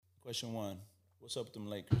Question one. What's up with them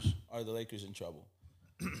Lakers? Are the Lakers in trouble?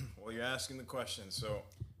 Well, you're asking the question. So,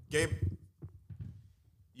 Gabe,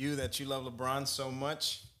 you love LeBron so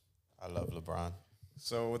much. I love LeBron.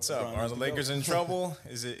 So what's up? LeBron Are is the the Lakers GOAT. in trouble?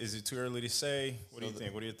 Is it too early to say? What do you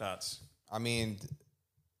think? What are your thoughts? I mean,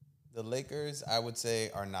 the Lakers, I would say,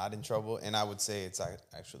 are not in trouble, and I would say it's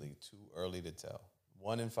actually too early to tell.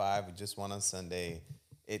 1-5, we just won on Sunday.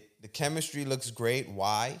 The chemistry looks great.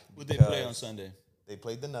 Why? Who they play on Sunday? They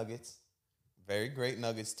played the Nuggets. Very great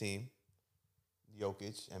Nuggets team.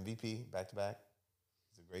 Jokic, MVP, back-to-back.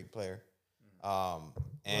 He's a great player.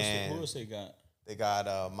 And Who else they got? they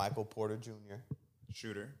got Michael Porter Jr.,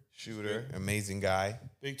 Shooter. amazing guy.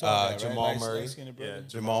 Big tall guy, right? Jamal Murray. Light-skinned brother? Yeah,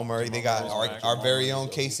 Jamal Murray. They got Jamal Murray's our back. very own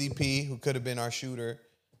KCP, who could have been our shooter.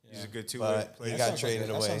 He's a good two-way But player. he That got sounds like traded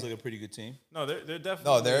That away. sounds like a pretty good team. No, they're definitely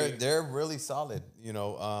No, they're really solid.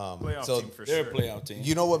 playoff so team for They're sure. a playoff team.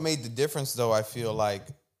 you know what made the difference though? I feel like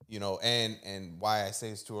and why I say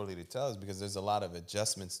it's too early to tell is because there's a lot of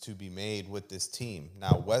adjustments to be made with this team.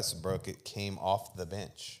 Now Westbrook came off the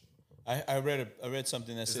bench. I read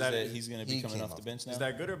something that says that- that he's going to be he coming came off the off. bench now. Is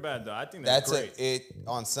that good or bad though? I think that's great. It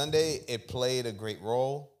on Sunday. It played a great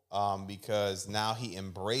role because now he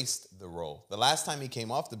embraced the role. The last time he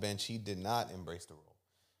came off the bench, he did not embrace the role.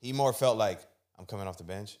 He more felt like I'm coming off the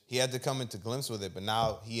bench. He had to come into glimpse with it, but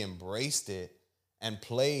now he embraced it and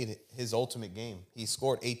played his ultimate game. He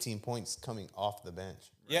scored 18 points coming off the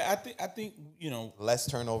bench. Yeah, I think Less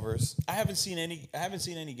turnovers. I haven't seen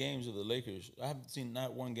any games of the Lakers. I haven't seen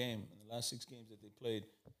not one game in the last 6 games that they played,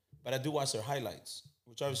 but I do watch their highlights,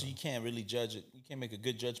 which obviously you can't really judge it. You can't make a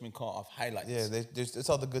good judgment call off highlights. Yeah, it's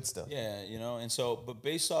all the good stuff. Yeah, and so, but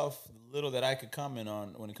based off the little that I could comment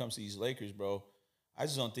on when it comes to these Lakers, bro, I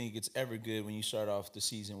just don't think it's ever good when you start off the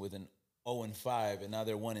season with an 0-5 and now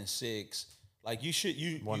they're 1-6. Like you should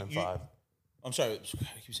 1-5. I'm sorry,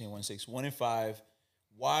 I keep saying 1-6, 1-5.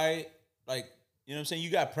 Why? Like, you know what I'm saying?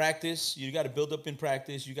 You got practice. You got to build up in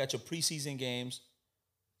practice. You got your preseason games.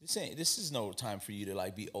 This is no time for you to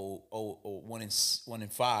like be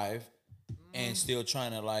 1-5 and still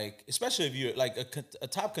trying to like, especially if you're like a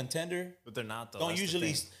top contender. But they're not though. Don't That's the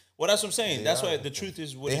usually. thing. Well, that's what I'm saying. They That's are. why the truth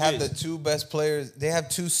is what They it have is. the 2 best players. They have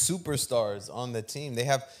 2 superstars on the team. They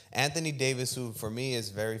have Anthony Davis, who for me is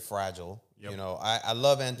very fragile. Yep. I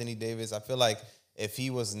love Anthony Davis. I feel like if he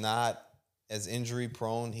was not as injury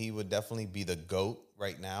prone, he would definitely be the GOAT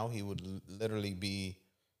right now. He would literally be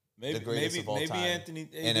the greatest of all maybe time. Anthony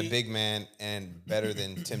and a AD big man and better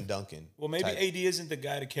than Tim Duncan. Well, maybe type. AD isn't the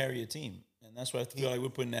guy to carry a team, and that's why I feel like we're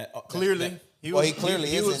putting that Clearly, He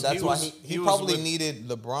clearly isn't. That's why he was probably with- needed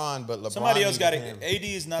LeBron, but LeBron somebody else got it. needed him.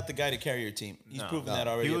 AD is not the guy to carry your team. He's proven that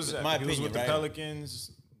already. He was, my he was opinion, with right? the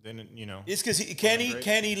Pelicans. Then It's because Great.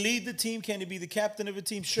 can he lead the team? Can he be the captain of a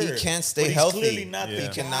team? Sure, He can't stay But he's healthy. Clearly not Yeah. the He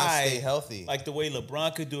guy, cannot stay healthy. like the way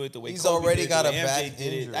LeBron could do it. The way He's Kobe already did it, got the a way MJ back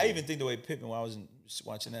did it. injury. I even think the way Pippen. Well, I wasn't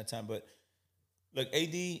watching that time, but look,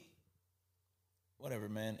 AD, whatever,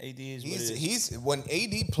 man. AD is what it is. He's when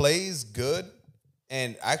AD plays good,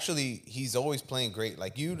 and actually he's always playing great.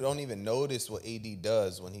 Like you don't even notice what AD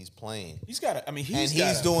does when he's playing. He's got. I mean,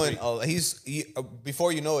 He's doing.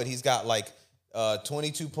 Before you know it, he's got like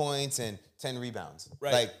 22 points and 10 rebounds.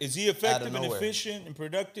 right. Like, Is he out of effective and nowhere. efficient and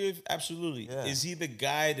productive? Absolutely. Yeah. Is he the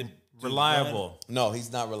guy to reliable. No,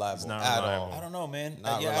 he's not reliable not at reliable. all. I don't know, man.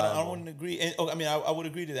 Not I reliable. wouldn't agree. And I mean, I would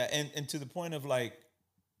agree to that. And to the point of like,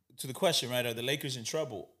 to the question, right? Are the Lakers in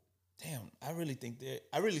trouble? Damn, I really think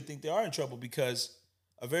they are in trouble because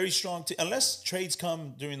a very strong team, unless trades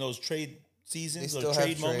come during those trade seasons They or still trade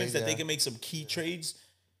have moments trades, that they yeah. can make some key trades,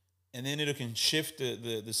 and then it can shift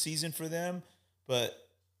the season for them. But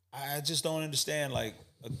I just don't understand. Like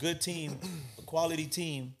a good team, a quality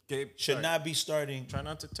team, Gabe, should sorry. not be starting. Try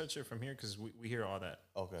not to touch it from here because we hear all that.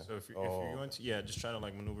 Okay. So if you're going to, just try to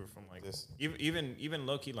like maneuver from like This? even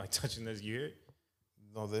low key like touching this. You hear it?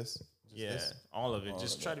 No, this. Just Yeah, this? all of it.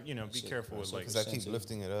 Just try to be it. careful with like. Because I keep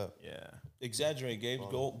lifting it up. Yeah. Exaggerate, Gabe.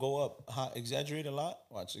 Go up. Exaggerate a lot.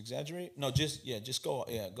 Watch. Exaggerate. No, just go.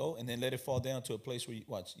 Yeah, go and then let it fall down to a place where you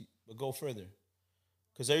watch. But go further.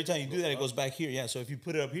 Because every time you do that, it goes back here. Yeah. So if you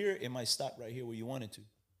put it up here, it might stop right here where you want it to. Watch.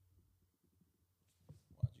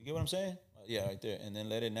 You get what I'm saying? Yeah, right there. And then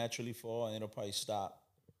let it naturally fall, and it'll probably stop.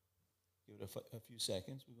 Give it a few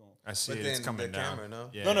seconds. We're going. I see But it. It's then coming the down. camera, no?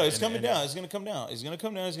 Yeah, No, it's and- coming and- down. It's gonna come down. It's gonna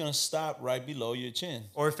come down. It's gonna stop right below your chin.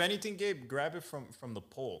 Or if anything, Gabe, grab it from the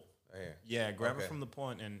pole. Right here. Yeah, grab it Okay. from the pole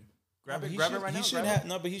and No, grab but it. he Grab it should- right he now. shouldn't grab have.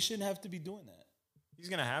 No, but he shouldn't have to be doing that. He's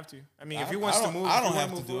gonna have to. I mean, I- if he wants I to don't- move, I if don't he have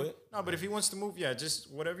wanna to move do forward- it. No, but if he wants to move, yeah, just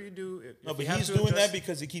whatever you do. No, if but you have he's to doing adjust- that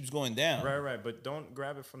because it keeps going down. Right. But don't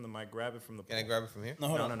grab it from the mic. Grab it from the pole. Can I grab it from here? No,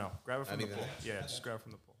 hold on. No. Grab it from Not the even pole. that? Yeah, just grab it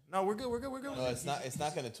from the pole. No, we're good. We're good. We're good. No, it's not. It's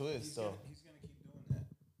not gonna twist. So He's gonna keep doing that,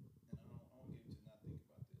 and I don't get him to not think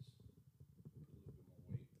about this. Put a little bit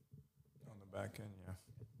more weight On the back end, yeah.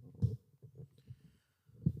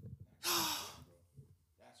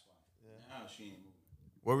 That's why. Now she ain't moving.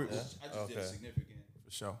 What we, I just did a significant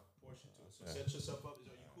for sure. portion to it. So set yourself up. Are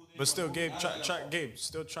you cool there? But still, You Gabe, wanna move? try, Gabe,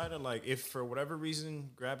 still try to like, if for whatever reason,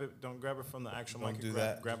 grab it. Don't grab it from the actual Don't mic. do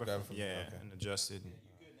grab, that. Grab it Grab from, it from- yeah, okay. and adjust it. You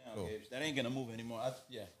good now, Gabe? That ain't gonna move anymore.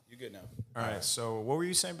 Yeah, you're good now. All right. So what were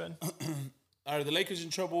you saying, Ben? Are the Lakers in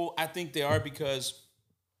trouble? I think they are because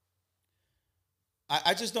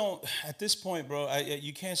I just don't. At this point, bro,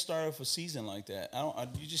 you can't start off a season like that.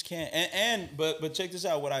 You just can't. But check this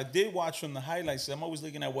out. What I did watch from the highlights, I'm always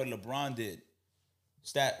looking at what LeBron did,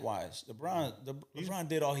 stat wise. LeBron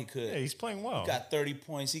did all he could. Yeah, he's playing well. He got 30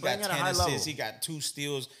 points. He Playing got at a 10 high assists. level. He got 2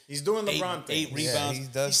 steals. He's doing eight, LeBron things. 8 rebounds. he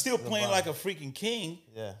does He's still playing LeBron. like a freaking king.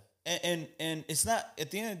 yeah. And it's not,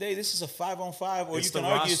 at the end of the day, this is a 5-on-5, or It's you can the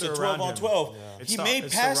argue it's a roster around 12-on-12. him. Yeah. He It's made the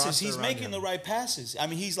passes. roster He's around making him. the right passes. I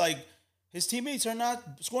mean, he's like, his teammates are not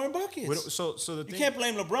scoring buckets. So the You thing, can't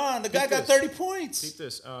blame LeBron. The guy got this. 30 points. keep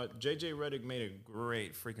this. JJ Redick made a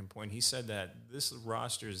great freaking point. He said that this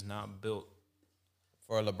roster is not built.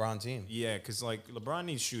 For a LeBron team. Yeah, because like LeBron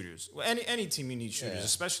needs shooters. Well, any team you need shooters, Yeah.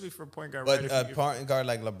 especially for a point guard. But right? a point guard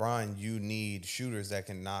like LeBron, you need shooters that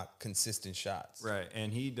can knock consistent shots. Right,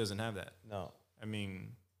 and he doesn't have that. No. I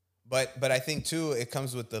mean, But I think too, it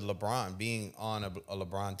comes with the LeBron being on a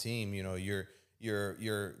LeBron team. You know, your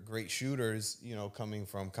great shooters, you know, coming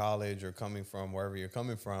from college or coming from wherever you're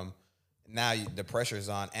coming from. Now the pressure's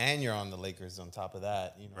on, and you're on the Lakers on top of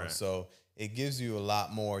that. You know, Right. so it gives you a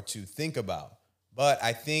lot more to think about. But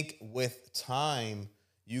I think with time,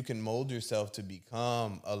 you can mold yourself to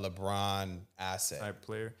become a LeBron asset. type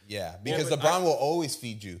player. Yeah, because but LeBron will always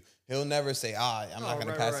feed you. He'll never say, I'm not going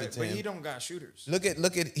to pass it to but him. he don't got shooters. Look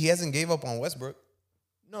at he hasn't gave up on Westbrook.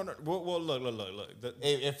 No. Well, look.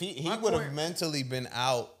 If he My would have point- mentally been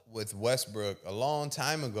out with Westbrook a long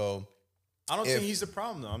time ago, I don't if- think he's the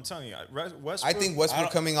problem though. I'm telling you, Westbrook. I think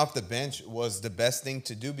Westbrook coming off the bench was the best thing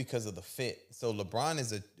to do because of the fit. So LeBron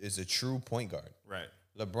is a true point guard. right.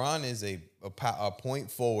 LeBron is a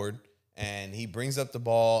point forward, and he brings up the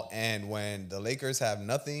ball. And when the Lakers have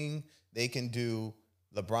nothing they can do,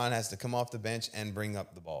 LeBron has to come off the bench and bring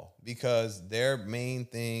up the ball because their main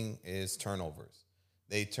thing is turnovers.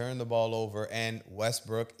 They turn the ball over, and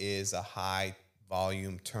Westbrook is a high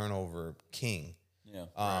volume turnover king. Yeah.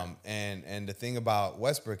 And the thing about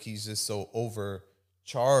Westbrook, he's just so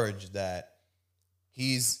overcharged that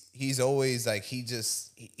he's always like he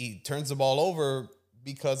turns the ball over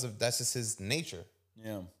because of that's just his nature.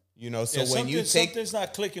 Yeah. You know, so Yeah, when you take something's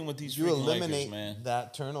not clicking with these you freaking eliminate Lakers, man.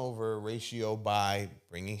 that turnover ratio by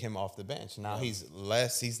bringing him off the bench. Now he's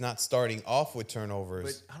not starting off with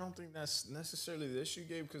turnovers. But I don't think that's necessarily the issue,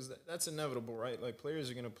 Gabe, because that's inevitable, right? Like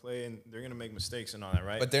players are gonna play and they're gonna make mistakes and all that,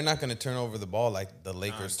 right? But they're not going to turn over the ball like the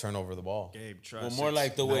Lakers turn over the ball. Gabe, trust. Well, more it's-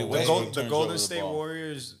 like the way No way. Westbrook the turns Golden over the State ball.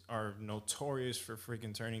 Warriors are notorious for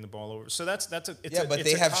freaking turning the ball over. So it's But it's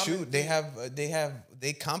they a have common thing.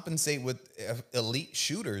 they compensate with elite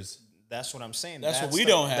shooters. That's what I'm saying. That's what we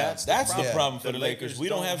don't have. That's the Yeah. problem for the Lakers. We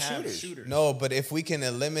don't have shooters. No, but if we can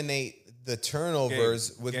eliminate the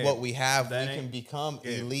turnovers with Gabe, what we have, we that can ain't- become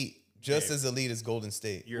Gabe, elite, just Gabe. as elite as Golden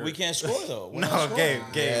State. We can't score though. We're No, not scoring.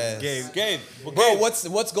 Gabe, Yes. Gabe, but Bro, Gabe,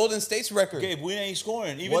 what's Golden State's record? Gabe, we ain't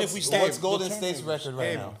scoring. Even if we start. What's Golden with State's turnovers. record right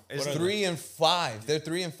Gabe, now? it's What are 3-5. They're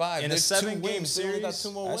 3-5. In a They're 7-game 2 wins. They only got series,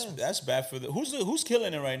 2 more wins. That's bad for the who's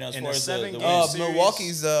killing it right now as In far a as the 7-game wins. series-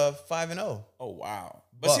 Milwaukee's 5-0. Oh wow.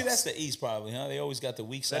 But see, Bucks. that's the East probably, huh? They always got the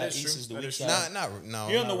weak side. is East true. is the That weak is side. Not no.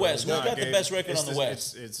 You're on the not West. really. Who's got the Gabe, best record it's on the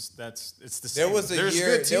West? It's the There same. was There's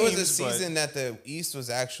year. good There was a teams, but- season that the East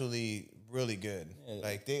was actually really good.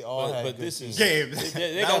 Like they all But- had but good this is- teams. Gabe,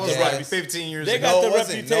 They that got was the- like Yes. 15 years They ago. got No, the it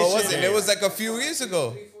wasn't. No, it reputation. wasn't. It was like a few years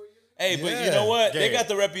ago. Hey, but you Yeah. know what? They Gabe. got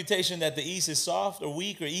the reputation that the East is soft or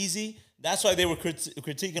weak or easy. That's why they were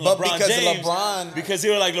critiquing But LeBron because James. LeBron- because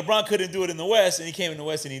they were like, LeBron couldn't do it in the West, and he came in the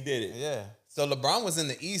West and he did it. Yeah. So LeBron was in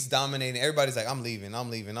the East dominating. Everybody's like, I'm leaving. I'm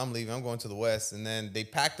going to the West. And then they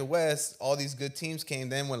packed the West. All these good teams came.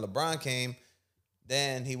 Then when LeBron came,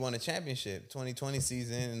 then he won a championship. 2020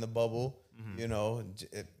 season in the bubble, you know,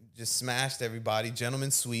 it just smashed everybody.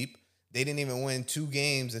 Gentleman sweep. They didn't even win 2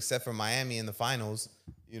 games except for Miami in the finals,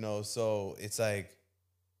 you know. So it's like,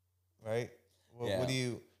 right? What Yeah.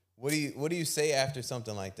 do What do you say after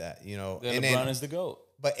something like that? You know, Then LeBron is the GOAT.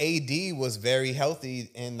 But AD was very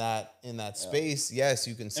healthy in that space. Yes,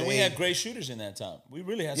 you can say. And we had great shooters in that time. We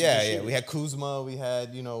really had some yeah, good yeah. shooters. We had Kuzma. We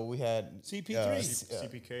had CP3.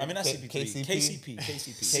 CPK. I mean, not CP3. KCP.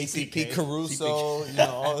 KCP. KCP Caruso. You know,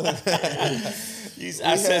 all I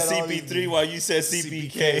said CP3 while you said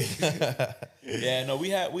CPK. Yeah, no, we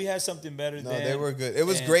had something better no, then. they were good. It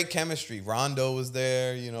was great chemistry. Rondo was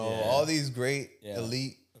there. You know, all these great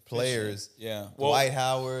elite players. Yeah. Dwight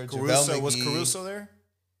Howard, Caruso. JaVale Was McGee. Caruso there?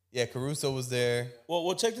 Yeah, Caruso was there.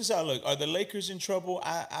 Well, check this out. Look, are the Lakers in trouble?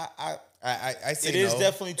 I say It is no.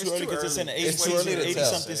 definitely too early because it's an It's too early to 80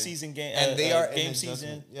 tell. something season game. And they are game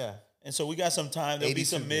season. Yeah. And so we got some time. There'll be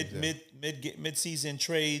some 82 games, mid season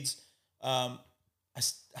trades. I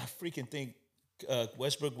freaking think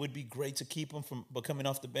Westbrook would be great to keep him from coming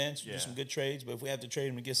off the bench. Do some good trades. But if we have to trade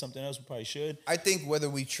him to get something else, we probably should. I think whether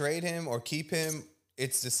we trade him or keep him,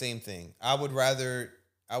 it's the same thing. I would rather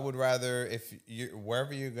if you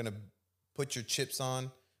wherever you're gonna put your chips on,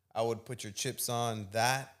 I would put your chips on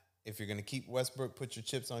that. If you're gonna keep Westbrook, put your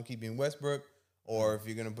chips on keeping Westbrook. Or if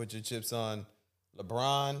you're gonna put your chips on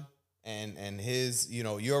LeBron and his, you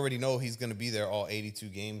know, you already know he's gonna be there all 82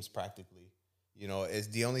 games practically. You know, it's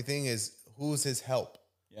the only thing is who's his help.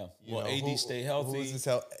 Yeah. Will AD stay healthy? Who's his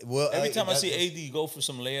help? Well, Every time I see AD go for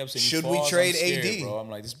some layups and should he we falls, trade I'm scared, AD? bro. I'm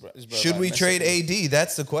like, this bro should we trade AD?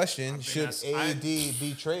 That's the question. Should that's- AD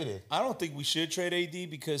be traded? I don't think we should trade AD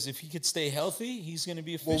because if he could stay healthy, he's going to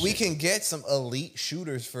be efficient. Well, we can get some elite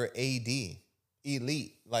shooters for AD.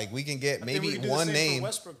 Elite. Like we can get maybe one name.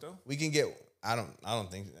 Westbrook though. We can get I don't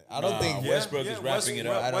think Westbrook is wrapping it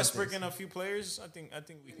up. Westbrook and a few players. I think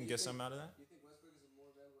we can get some out of that.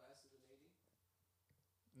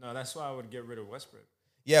 No, that's why I would get rid of Westbrook.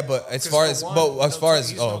 Yeah, but as 'Cause far for as one,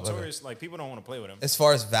 he's okay. notorious. Like people don't want to play with him. As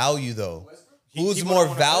far as value though, who's People more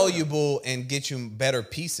don't wanna play with him. valuable and get you better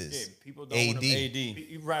pieces? Yeah, people don't AD. want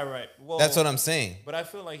to. Right. Well, That's what I'm saying. But I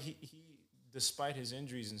feel like he, despite his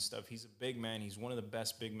injuries and stuff, he's a big man. He's one of the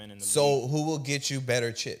best big men in the league. So who will get you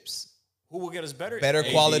better chips? Who will get us better? Better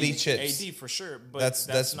quality chips. AD for sure, but That's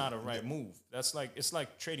that's not a right move. It's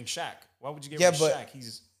like trading Shaq. Why would you get Yeah, rid of but- Shaq?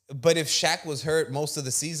 He's But if Shaq was hurt most of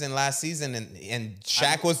the season last season, and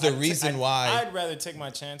Shaq was the reason why I'd rather take my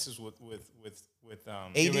chances with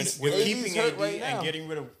AD's keeping hurt AD right now. and getting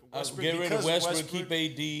rid of Westbrook. Get rid of because Westbrook, keep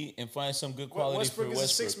AD, and find some good quality Westbrook for is a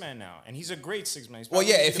Westbrook. 6-man now, and he's a great 6-man. He's Well,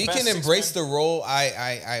 probably yeah, if the he best can 6-man. embrace the role,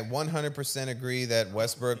 I 100% agree that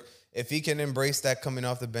Westbrook, if he can embrace that coming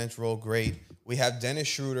off the bench role, great. We have Dennis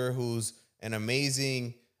Schroeder, who's an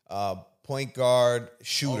amazing point guard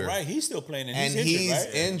shooter. Oh, right, he's still playing, and And he's he's injured,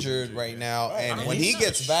 right? injured right now. Right. And I mean, when he's he not a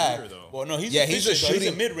gets back, shooter, though. Well, no, he's he's a shooting.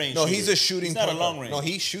 He's a mid-range. No, shooter. he's a shooting. He's not a point long guard. range. No,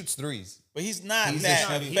 he shoots threes. But he's not He's that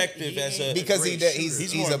a- effective he as a ain't Because great he's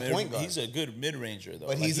shooter. a point guard. He's a good mid-ranger though.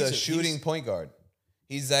 But Like, he's a shooting point guard.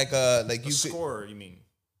 He's like you A could scorer, you mean?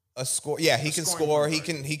 a score. Yeah, he can scoring score. point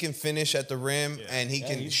guard. He can finish at the rim, and he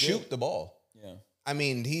can he's shoot good. the ball. Yeah. I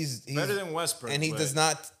mean, he's Better than Westbrook, and he but- does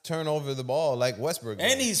not turn over the ball like Westbrook.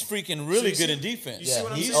 And does. he's freaking really So you good in see- defense. you see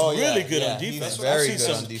what I'm He's saying? Oh, yeah, really good yeah, on he's defense. very I've seen good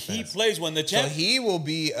some on key defense. plays when the So champ. he will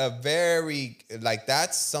be a very like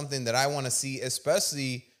that's something that I want to see,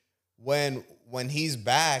 especially when he's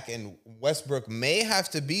back and Westbrook may have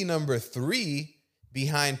to be number 3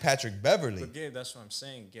 behind Patrick Beverly. But Gabe, that's what I'm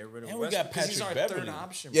saying. Get rid of And we Westbrook. got 'cause he's our Patrick third Beverly.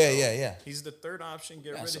 option. Yeah, bro. yeah. He's the third option.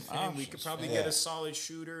 Get Got rid of some him. We could options, probably man. get a solid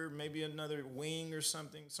shooter, maybe another wing or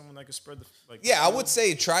something. Someone that could spread the like. Yeah, I would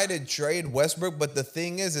say try to trade Westbrook, but the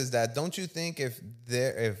thing is that don't you think if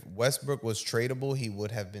Westbrook was tradable, he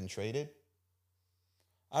would have been traded?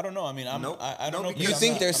 I don't know. I mean, Nope. I don't Nope, know. because You because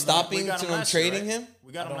think I'm they're not- stopping We got him to last year, trading right? him?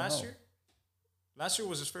 We got I him don't last know. year. Last year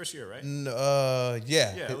was his first year, right?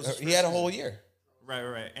 Yeah. Yeah, it was his He first had a season. whole year.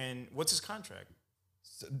 Right. And what's his contract?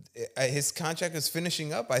 His contract is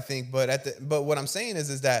finishing up, I think. But what I'm saying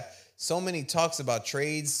is that so many talks about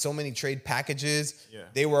trades, so many trade packages. Yeah.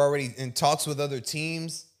 They were already in talks with other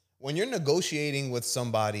teams. When you're negotiating with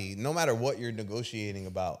somebody, no matter what you're negotiating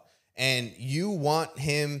about, and you want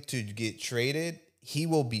him to get traded, he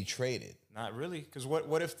will be traded. Not really, because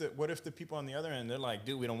what if the people on the other end they're like,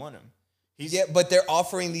 dude, we don't want him. He's Yeah, but they're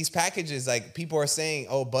offering these packages. Like people are saying,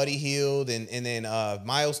 oh, Buddy Hield and then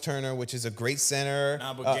Miles Turner, which is a great center,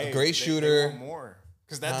 Nah, but a Gabe, great they shooter. want more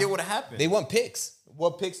because that deal would have happened. They want picks.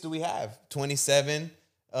 What picks do we have? 27,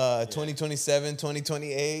 2027,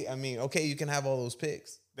 2028. I mean, okay, you can have all those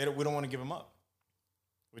picks. we don't want to give him up,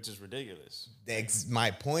 which is ridiculous. My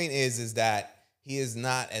point is that he is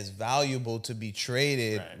not as valuable to be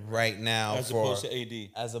traded right now as opposed to AD.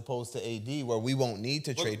 as opposed to AD, where we won't need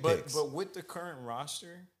to trade picks. But with the current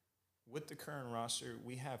roster, with the current roster,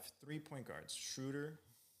 we have 3 point guards: Schroeder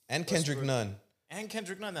And Kendrick Westbrook, Nunn. and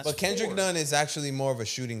Kendrick Nunn. That's But Kendrick 4. Nunn is actually more of a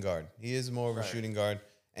shooting guard. He is more of a Right. shooting guard.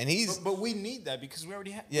 And he's But we need that because we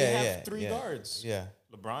already have yeah, yeah, 3 yeah, guards. Yeah.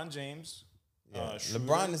 LeBron James. Yeah. Schroeder.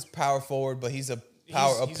 LeBron is power forward, but he's a He's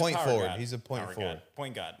point power forward. guard. He's a point Power forward. guard.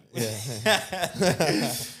 Point guard.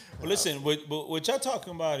 Well, listen, what y'all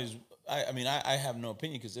talking about is, I mean, I have no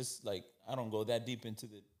opinion because it's like I don't go that deep into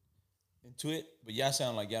it. But y'all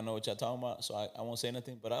sound like y'all know what y'all talking about, so I won't say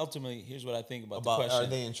nothing. But ultimately, here's what I think about the question: are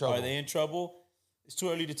they in trouble? Are they in trouble? It's too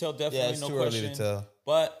early to tell. Definitely, Yeah, it's no too question. early to tell.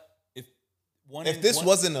 But If this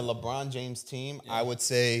wasn't a LeBron James team, I would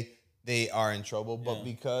say they are in trouble. But Yeah.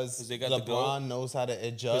 because they got the GOAT. LeBron knows how to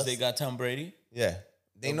adjust, because they got Tom Brady. yeah,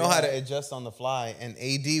 they know how to adjust on the fly. And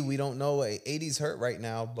AD, we don't know. AD's hurt right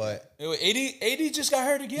now, but AD just got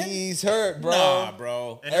hurt again. he's hurt, bro. Nah,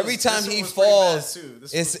 bro. And Every this time one he was pretty bad, falls, too.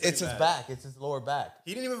 This it's was pretty his bad. back. It's his lower back.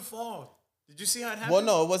 He didn't even fall. Did you see how it happened? Well,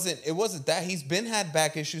 no, it wasn't. It wasn't that. He's been had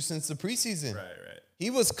back issues since the preseason. Right. He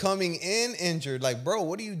was coming in injured. Like, bro,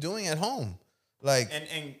 what are you doing at home? Like,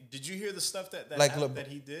 And did you hear the stuff that Like, happened, that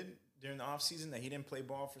he did during the offseason, that he didn't play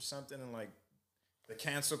ball for something, and like the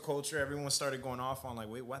cancel culture, everyone started going off on like,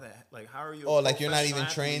 wait, why that? Like, how are you? oh, like you're not even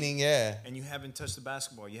training. Yeah. and you haven't touched the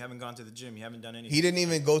basketball. You haven't gone to the gym. You haven't done anything. He didn't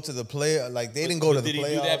even go to the play. Like, they didn't go to the Did playoffs.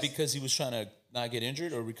 he do that because he was trying to not get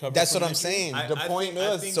injured or recover? That's from what I'm injury? saying. I- The I point think-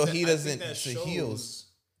 I is, think so that- he I doesn't. think that So he heals. shows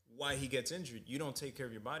why he gets injured. You don't take care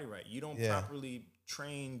of your body right. You don't Yeah. properly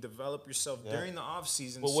train, develop yourself during the off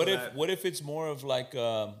season. But what if it's more of like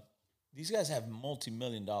these guys have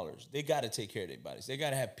multi-million dollars. They got to take care of their bodies. They got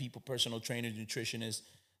to have people, personal trainers, nutritionists.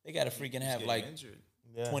 They got to freaking have like injured?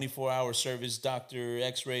 24-hour service, doctor,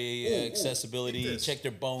 X-ray accessibility, peep this. check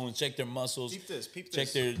their bones, check their muscles, Peep this. check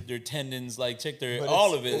their tendons, like check their But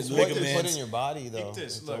all it's- of it, it's what you put ligaments. in your body, though. Peep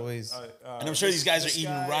this. It's Look, always. And I'm sure these guys are this eating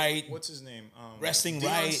guy, right, What's his name? resting Deion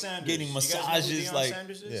right, Sanders. getting You guys know who massages, Deion like-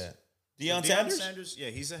 Sanders is? Yeah. Deion Deion Sanders? Yeah,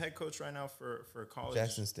 he's a head coach right now for college.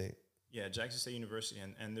 Jackson State. Yeah, Jackson State University,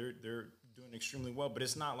 and they're doing extremely well, but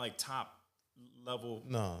it's not like top level.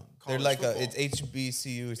 No, they're college like football. it's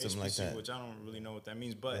HBCU or something like HBCU, that. which I don't really know what that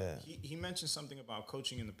means. But Yeah. he mentioned something about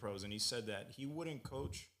coaching in the pros, and he said that he wouldn't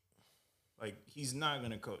coach. Like, he's not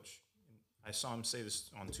going to coach. I saw him say this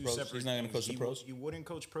on two pros? separate He's not gonna things. coach the pros? He wouldn't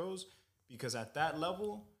coach pros because at that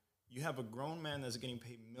level, you have a grown man that's getting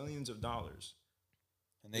paid millions of dollars.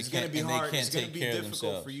 And they It's going to can't- be and they hard. can't It's going to take be care of difficult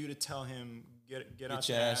themselves. for you to tell him, get out Get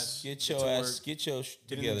your your ass, get to your ass, work, get your get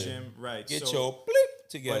together. in the gym, right? Get So- your bleep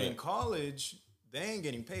together. But in college, they ain't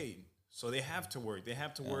getting paid, so they have to work. They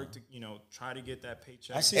have to work to try to get that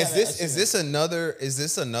paycheck. I see Is how this that- I see is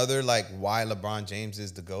this another like why LeBron James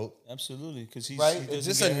is the GOAT? Absolutely, because he's Right? he It's doesn't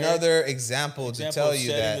just get hurt. another example to tell you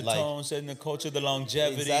setting that the like tone, setting the culture, the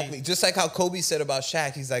longevity. exactly just like how Kobe said about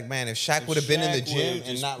Shaq. He's like, man, if Shaq would have been in the Shaq gym would've and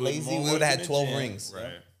just not put lazy, more we work would have in had the 12 gym. rings.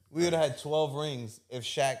 Right. We would have had 12 rings if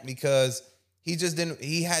Shaq, because he just didn't.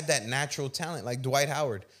 He had that natural talent, like Dwight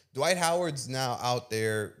Howard. Dwight Howard's now out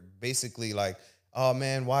there basically like, oh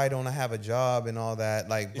man, why don't I have a job and all that?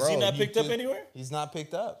 Like, bro, Is he not you picked up just- anywhere? He's not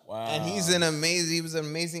picked up. Wow. And he was an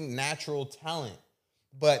amazing natural talent.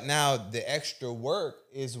 But now the extra work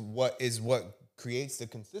is what creates the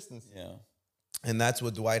consistency. Yeah. And that's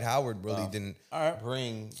what Dwight Howard really didn't All right.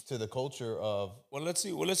 bring to the culture of Well, let's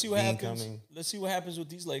see what Being happens. coming. Let's see what happens with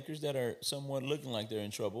these Lakers that are somewhat looking like they're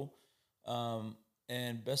in trouble.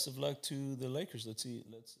 And best of luck to the Lakers. Let's see.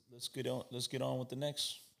 Let's get on. Let's get on with the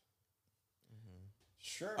next.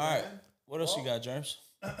 Sure, All right. man. What else you got, Germs?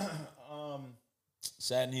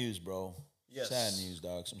 Sad news, bro. Yes. Sad news,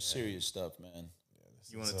 dog. Some serious stuff, man.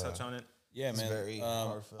 You want to touch on it? Yeah, man. very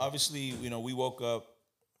heartfelt. Obviously, we woke up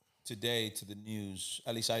today to the news.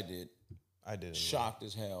 At least I did. I did. Shocked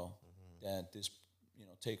as hell that this,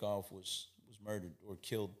 Takeoff was murdered or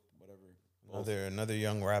killed, whatever. Another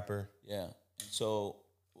young rapper. Yeah. And so,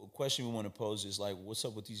 the question we want to pose is like, what's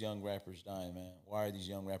up with these young rappers dying, man? Why are these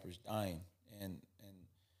young rappers dying?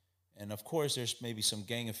 And of course, there's maybe some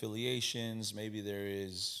gang affiliations. Maybe there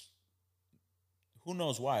is. Who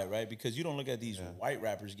knows why, right? Because you don't look at these white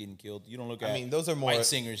rappers getting killed. You don't look at those are more white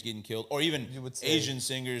singers getting killed, or even you would say- Asian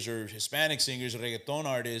singers or Hispanic singers or reggaeton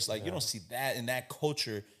artists. Like you don't see that in that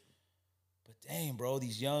culture. But dang, bro,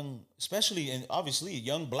 these young, especially and obviously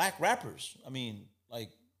young black rappers. I mean, like,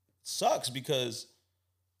 sucks because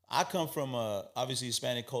I come from obviously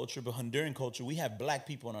Hispanic culture, but Honduran culture. We have black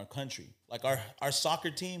people in our country. Like our soccer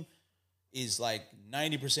team is like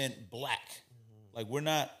 90% black. Like we're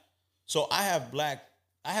not. So I have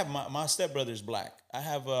my stepbrother's black. I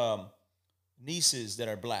have nieces that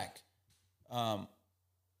are black. And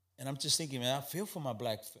And I'm just thinking, man, I feel for my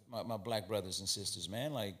black brothers and sisters,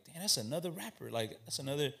 man. Like, damn, that's another rapper. Like, that's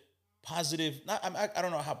another positive. Not, I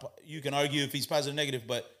don't know how you can argue if he's positive or negative,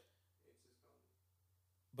 but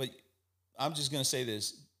I'm just gonna say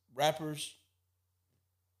this: rappers,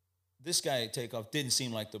 this guy at Takeoff didn't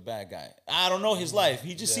seem like the bad guy. I don't know his life.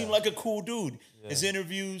 He just seemed like a cool dude. Yeah. His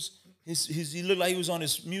interviews, he looked like he was on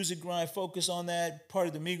his music grind, focused on that, part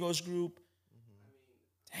of the Migos group.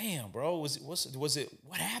 Damn, bro, was it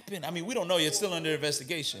what happened? I mean, we don't know yet. It's still under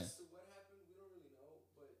investigation. What happened, we don't really know,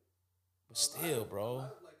 But still, bro. Like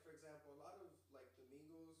for example, a lot of like the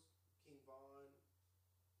Migos, King Von,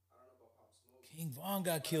 I don't know about Pop Smoke. King Von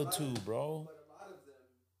got killed too, bro. But a lot of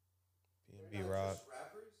them, B Rock.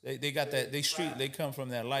 They got that. They street. They come from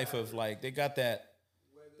that life of like they got that.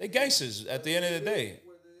 They gangsters at the end of the day.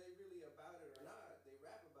 Whether they really about it or not, they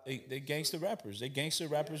rap about it. They gangster rappers. They gangster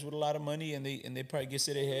rappers with a lot of money, and they probably get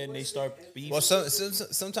to their head and they start beef. Well,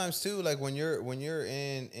 sometimes too, like when you're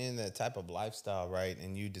in that type of lifestyle, right,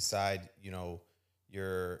 and you decide, you know,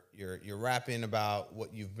 you're rapping about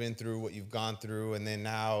what you've been through, what you've gone through, and then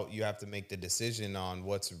now you have to make the decision on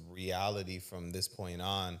what's reality from this point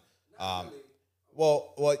on.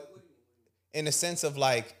 Well, in a sense of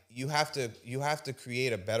like you have to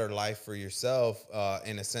create a better life for yourself,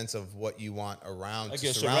 in a sense of what you want around, like to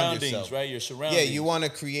your surround surroundings, yourself. right? Your surroundings. Yeah, you want to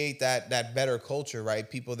create that better culture, right?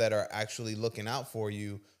 People that are actually looking out for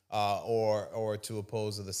you, or to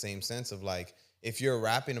oppose to the same sense of like, if you're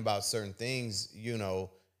rapping about certain things, you know,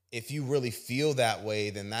 if you really feel that way,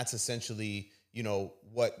 then that's essentially, you know,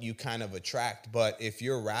 what you kind of attract. But if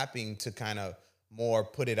you're rapping to kind of more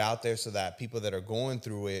put it out there so that people that are going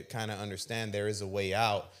through it kind of understand there is a way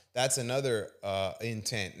out, that's another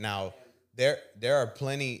intent. Now, there are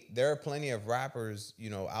plenty of rappers, you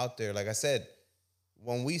know, out there. Like I said,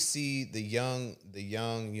 when we see the young,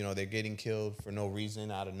 you know, they're getting killed for no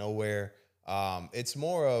reason, out of nowhere. It's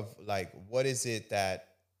more of like, what is it that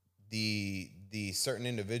the certain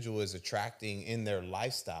individual is attracting in their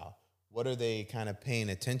lifestyle? What are they kind of paying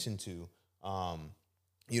attention to?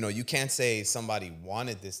 You know, you can't say somebody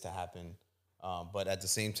wanted this to happen, but at the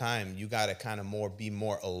same time, you got to kind of be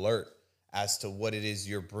more alert as to what it is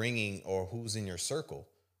you're bringing or who's in your circle,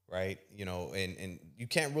 right? You know, and you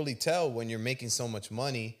can't really tell when you're making so much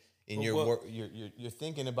money and you're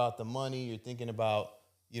thinking about the money, you're thinking about,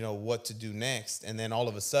 you know, what to do next, and then all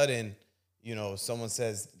of a sudden, you know, someone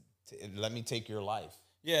says, "Let me take your life."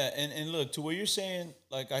 Yeah, and look, to what you're saying,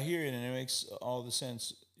 like I hear it and it makes all the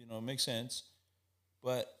sense, you know, it makes sense.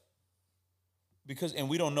 But and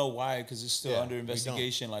we don't know why, because it's still under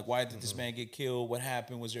investigation. Like, why did this man get killed? What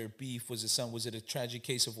happened? Was there beef? Was it a tragic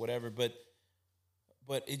case of whatever? But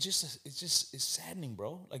it's saddening,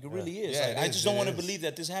 bro. Like, it really is. Yeah, like, I just don't want to believe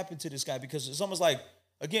that this happened to this guy, because it's almost like,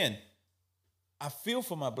 again, I feel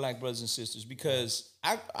for my black brothers and sisters, because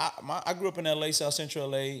I grew up in LA, South Central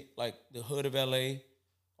LA, like the hood of LA.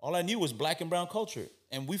 All I knew was black and brown culture.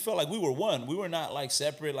 And we felt like we were one. We were not like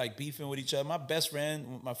separate, like beefing with each other. My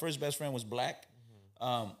first best friend was black.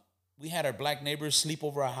 We had our black neighbors sleep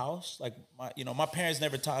over our house. Like, my parents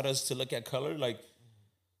never taught us to look at color. Like,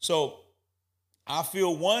 so I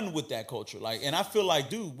feel one with that culture. Like, and I feel like,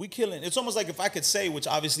 dude, we killing. It's almost like if I could say, which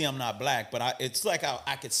obviously I'm not black, but it's like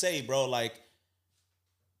I could say, bro, like,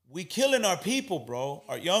 we killing our people, bro,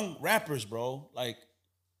 our young rappers, bro. Like,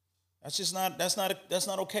 that's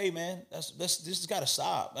not okay, man. This has got to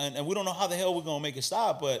stop, and we don't know how the hell we're gonna make it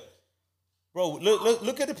stop. But, bro,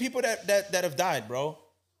 look at the people that have died, bro.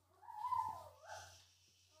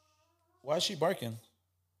 Why is she barking?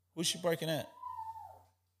 Who's she barking at?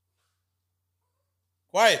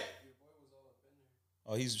 Quiet.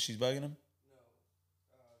 Oh, she's bugging him.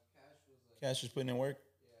 Cash was putting in work.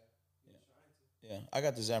 Yeah, I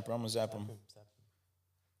got the zapper. I'm gonna zap him.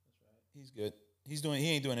 He's good. He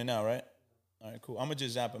ain't doing it now, right? All right, cool. I'm gonna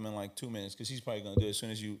just zap him in like 2 minutes, because he's probably gonna do it as soon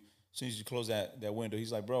as you close that window.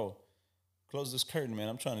 He's like, bro, close this curtain, man.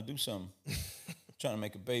 I'm trying to do something. I'm trying to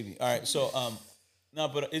make a baby. All right, so no,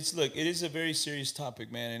 but it is a very serious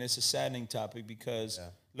topic, man, and it's a saddening topic, because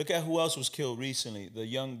look at who else was killed recently.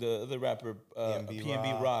 The other rapper,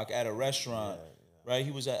 PNB Rock, at a restaurant. Right,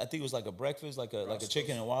 he was I think it was like a breakfast, like a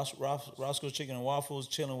chicken and Roscoe's Chicken and Waffles,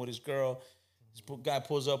 chilling with his girl. This guy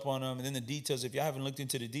pulls up on him, and then the details. If you haven't looked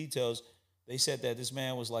into the details, they said that this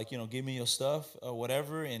man was like, you know, give me your stuff or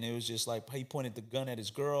whatever, and it was just like he pointed the gun at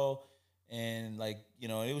his girl, and like, you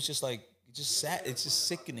know, it was just like it's just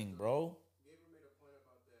sickening, bro. Gabriel made a point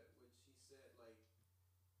about that, which he said, like,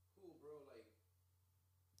 cool, bro, like,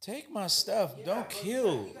 take my stuff, don't bro,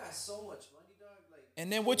 kill. You got so much money, dog. Like,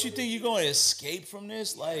 And then what you think you're going to escape from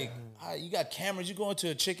this? Like, you got cameras, you going to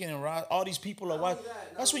a chicken and rock, all these people are watching.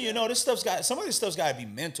 That's when you know some of this stuff's got to be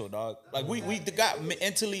mental, dog. Like, we got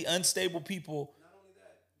mentally unstable people. Not only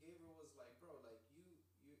that, Gabriel was like, bro, like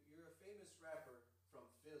you're a famous rapper from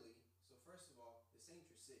Philly. So first of all, this ain't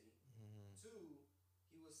your city. Two,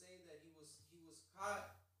 he was saying that he was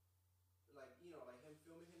caught, like like him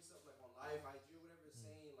filming himself like on live IG or whatever,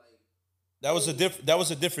 saying like That was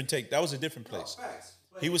a different take. That was a different place. facts.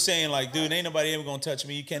 He was saying like, dude, ain't nobody ever gonna touch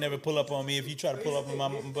me. You can't ever pull up on me. If you try to pull up on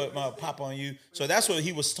my pop on you. So that's what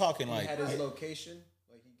he was talking like. He had his location.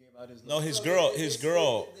 Like he gave out his. No, location. his girl. They said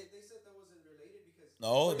that wasn't related because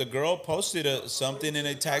No, the girl posted something and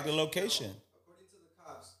they tagged the location. according to the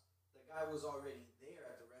cops, the guy was already there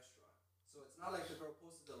at the restaurant. So it's not like the girl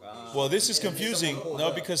posted the location. Well, this is confusing.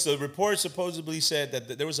 No, because the report supposedly said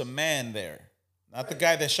that there was a man there, not the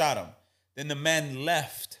guy that shot him. Then the man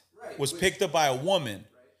left, was picked up by a woman.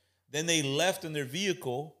 Then they left in their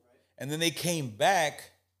vehicle, and then they came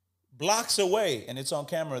back blocks away, and it's on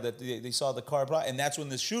camera that they saw the car block, and that's when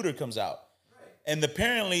the shooter comes out. And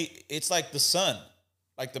apparently, it's like the son.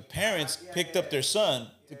 Like the parents picked up their son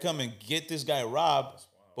to come and get this guy robbed,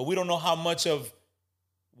 but we don't know how much of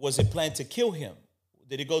was it planned to kill him.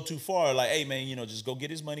 Did it go too far? Like, hey, man, just go get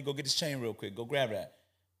his money, go get his chain real quick, go grab that.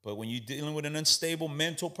 But when you're dealing with an unstable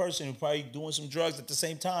mental person who's probably doing some drugs at the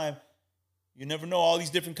same time, you never know all these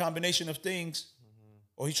different combination of things.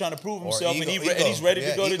 Or he's trying to prove himself, and he's ready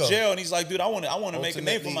to go to jail, and he's like, dude, I want to make a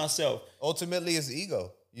name for myself. Ultimately, it's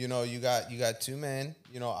ego. You got two men.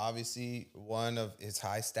 Obviously one of his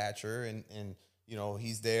high stature, and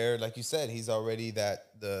he's there, like you said, he's already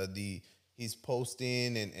he's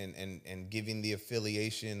posting and giving the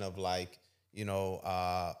affiliation of like,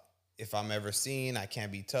 if I'm ever seen, I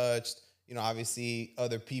can't be touched. Obviously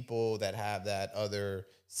other people that have that other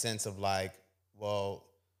sense of like, well,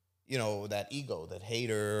 that ego, that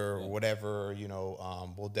hater or whatever,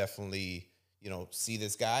 will definitely, see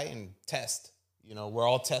this guy and test. We're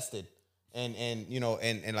all tested. And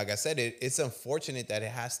like I said, it's unfortunate that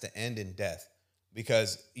it has to end in death.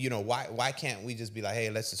 Because why can't we just be like, hey,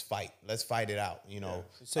 let's just fight, let's fight it out, Take it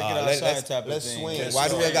outside type of let's thing. swing. Just Why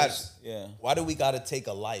do we got to take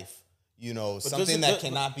a life? Something that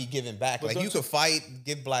cannot be given back. Like you could fight,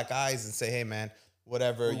 give black eyes, and say, hey man,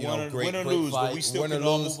 whatever, great lose, fight. but we still can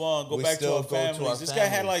all move on, go back to our families. This guy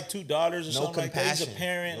had like 2 daughters or something like that. He's a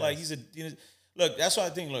parent, like he's look. That's why I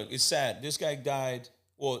think. Look, it's sad. This guy died.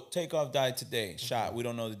 Well, Takeoff died today, shot. We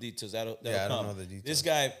don't know the details. That'll come. I don't know the details. This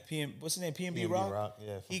guy, what's his name? PNB Rock?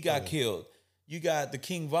 Yeah, he got killed. You got the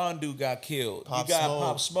King Von dude got killed. Pop you got Smoke.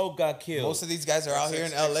 Pop Smoke got killed. Most of these guys are out here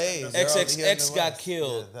in LA. XXX got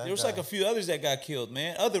killed. Yeah, there was like a few others that got killed,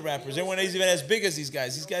 man. Other rappers. They weren't even as big as these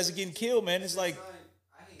guys. These guys are getting killed, man. It's like,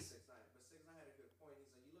 I hate 6ix9ine, but 6ix9ine had a good point. He's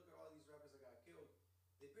like, you look at all these rappers that got killed,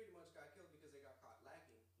 they pretty much got killed because they got caught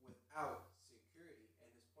lacking without security.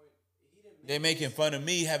 And his point, he didn't. they making fun of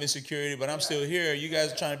me having security, but I'm still here. You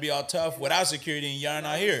guys are trying to be all tough without security, and y'all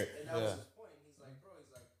not here. And that was his point. He's like, bro,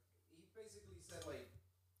 he basically said like,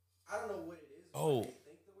 I don't know what it is. Oh, but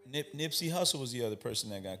they think the way they Nipsey Hussle was the other person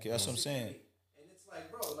that got killed. That's what I'm saying. And it's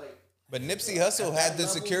like, bro, like. But Nipsey Hussle had the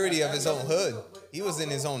security of his own hood. He was in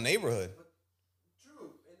his own neighborhood. True,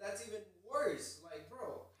 and that's even worse. Like,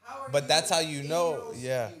 bro, how are But you? that's how you know,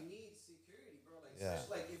 yeah. You need security, bro. Like, Yeah.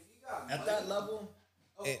 especially, like if you got At that level,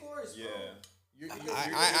 of course, bro.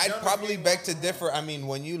 I'd probably beg to differ. I mean,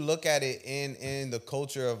 when you look at it in the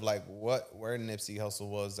culture of like where Nipsey Hussle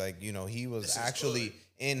was, like, he was actually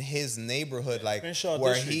in his neighborhood, like Crenshaw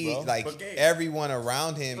where District, he, bro. like But Gabe, everyone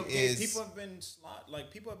around him is. people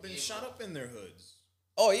have been shot up in their hoods.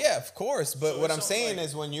 Oh yeah, of course. But So what it's I'm not saying like-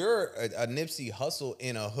 is when you're a Nipsey Hussle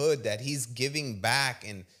in a hood that he's giving back,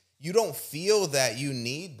 and you don't feel that you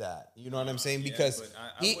need that. You know what I'm saying? Because but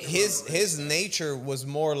I wouldn't his nature was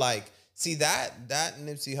more like, see, that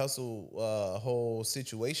Nipsey Hussle whole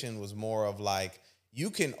situation was more of like, you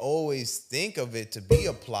can always think of it to be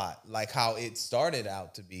a plot, like how it started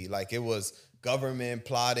out to be. Like it was government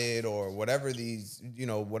plotted or whatever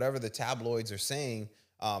whatever the tabloids are saying,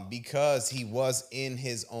 because he was in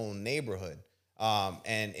his own neighborhood.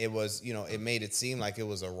 And it was, it made it seem like it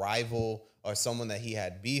was a rival or someone that he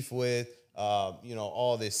had beef with,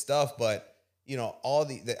 all this stuff. But,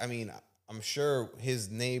 I'm sure his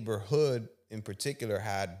neighborhood in particular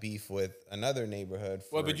had beef with another neighborhood.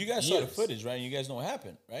 Well, but you guys saw the footage, right? And you guys know what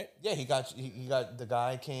happened, right? Yeah, he got the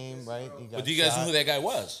guy came, right? He got But do you guys know shot. who that guy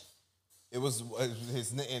was? It was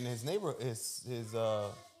his neighbor, his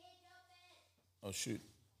Oh shoot!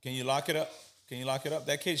 Can you lock it up? Can you lock it up?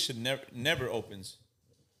 That case should never opens.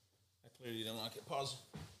 I clearly didn't lock it. Pause.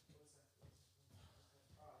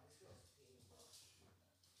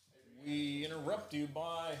 We interrupt you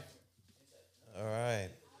by All right.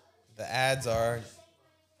 The ads are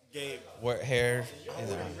Gabe. what hair. I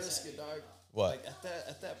wouldn't risk it, dog. What? Like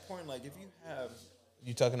at that point, like if you have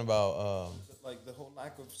You talking about? like the whole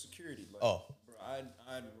lack of security, like, Oh. bro,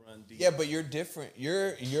 I'd run deep. Yeah, but you're different.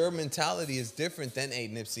 Your mentality is different than a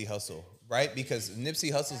Nipsey Hussle, right? Because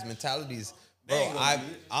Nipsey Hussle's mentality is, bro.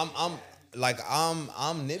 I'm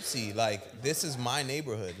Nipsey. Like, this is my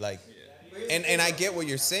neighborhood. Like, and I get what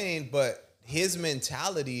you're saying, but his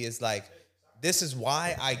mentality is like, this is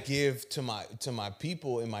why I give to my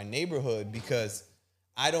people in my neighborhood, because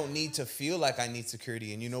I don't need to feel like I need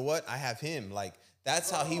security. And you know what? I have him. Like,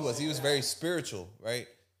 that's how he was. He was very spiritual, right?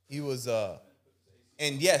 He was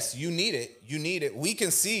and yes, you need it. You need it. We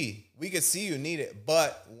can see you need it.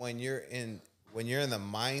 But when you're in the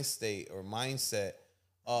mind state or mindset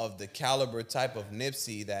of the caliber type of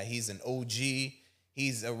Nipsey, that he's an OG,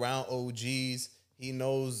 he's around OGs, he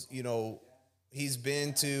knows, he's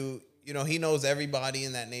been to, he knows everybody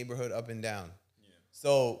in that neighborhood up and down. Yeah.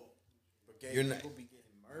 So you're not. People be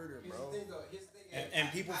getting murdered, bro.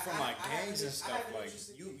 And people from like gangs and stuff, like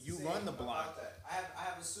you run the block. I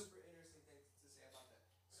have a super interesting thing to say about that.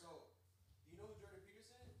 So, do you know who Jordan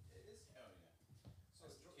Peterson is? Hell yeah.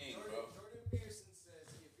 So Jordan Peterson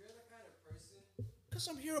says, if you're the kind of person, Because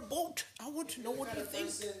I'm here a boat. I want to know what you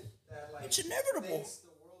think. that, like, It's inevitable. thinks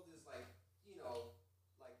the world is like,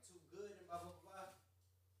 like too good and blah blah blah.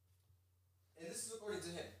 And this is according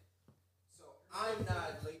to him. So I'm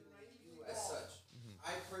not labeling you as such.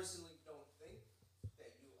 I personally don't think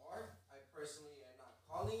that you are. I personally am not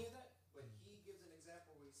calling you that. But he gives an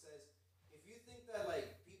example where he says, if you think that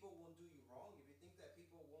like people won't do you wrong, if you think that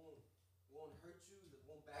people won't hurt you, that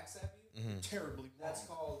won't backstab you, Terribly wrong. that's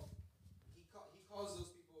called. He calls those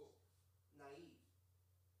people naive.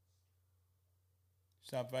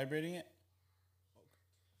 Stop vibrating it.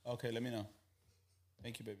 Okay, let me know.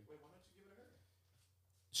 Thank you, baby. Wait, why don't you give it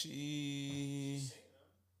to her?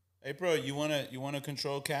 April, you wanna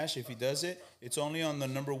control Cash? If he does it, it's only on the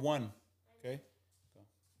number 1. Okay. Go.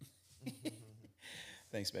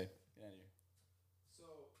 Thanks, babe. Get out of here. So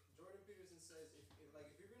Jordan Peterson says, if you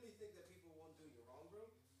really think that people won't do you wrong, bro,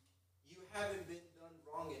 you haven't been done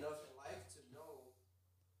wrong enough in life to know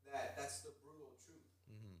that that's the brutal truth.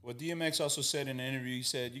 Well, DMX also said in an interview, he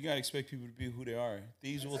said, you got to expect people to be who they are.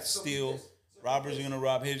 Thieves will steal, robbers are going to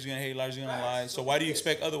rob, haters are going to hate, liars are going to lie. So why do you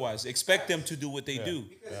expect otherwise? Expect them to do what they do.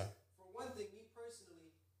 Because for one thing, me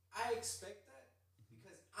personally, I expect that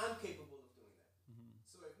because I'm capable of doing that.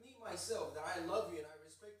 So if me, myself, that I love you and I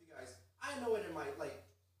respect you guys, I know it in my, like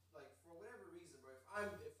for whatever reason, bro, if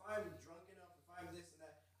I'm drunk enough, if I'm this and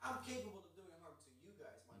that, I'm capable of doing harm to you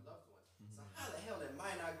guys, my loved ones. So how the hell am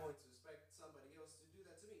I not going to expect somebody else to do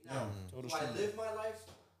that to me? Now, do I live my life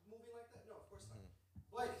moving like that? No, of course not.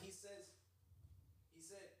 But he said,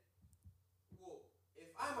 well,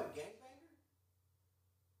 if I'm a gangbanger,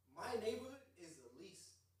 my neighborhood is the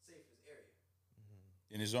least safest area.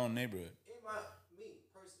 In his own neighborhood. Me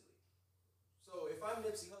personally. So if I'm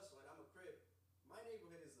Nipsey Hussle and I'm a Crip, my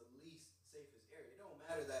neighborhood is the least safest area. It don't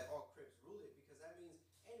matter that all Crips rule it, because that means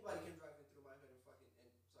anybody can drive in through my hood and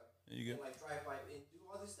There you go. and like drive by and do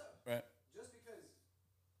all this stuff. Right. Just because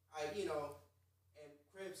I, and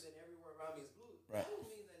Crips and everywhere around me is blue, Right. that don't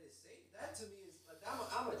mean that it's safe. That to me is like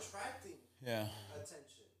I'm attracting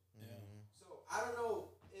attention. Yeah. So I don't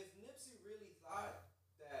know if Nipsey really thought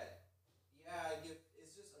that. Yeah,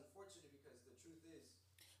 it's just unfortunate because the truth is.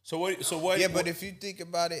 So what? Yeah, but if you think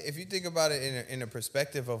about it in a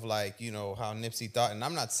perspective of like, how Nipsey thought, and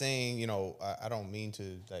I'm not saying, I don't mean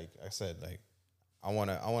to, like I said, like I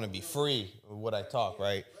wanna be free with what I talk,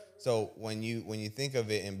 right? So when you think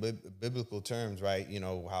of it in biblical terms, right,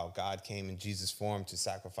 how God came in Jesus' form to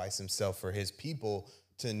sacrifice himself for his people,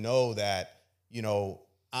 to know that,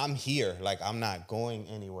 I'm here, like I'm not going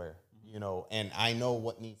anywhere, and I know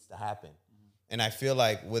what needs to happen. And I feel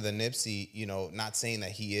like with a Nipsey, not saying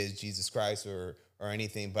that he is Jesus Christ or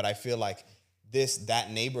anything, but I feel like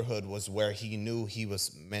that neighborhood was where he knew he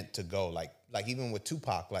was meant to go. Like even with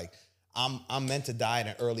Tupac, like I'm meant to die at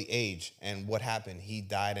an early age. And what happened? He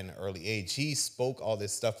died at an early age. He spoke all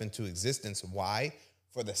this stuff into existence. Why?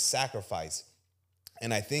 For the sacrifice.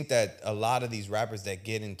 And I think that a lot of these rappers that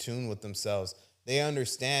get in tune with themselves, they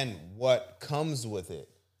understand what comes with it.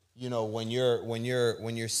 When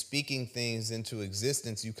you're speaking things into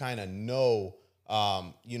existence, you kind of know,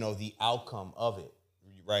 the outcome of it,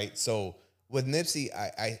 right? So with Nipsey,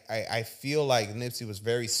 I feel like Nipsey was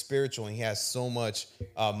very spiritual, and he has so much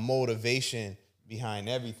motivation behind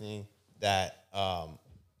everything that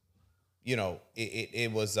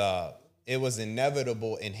it was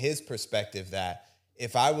inevitable in his perspective that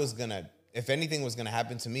if I was gonna if anything was gonna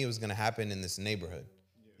happen to me, it was gonna happen in this neighborhood.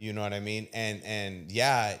 You know what I mean? And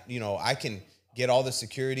yeah, I can get all the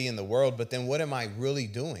security in the world, but then what am I really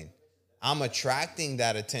doing? I'm attracting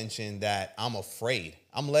that attention that I'm afraid.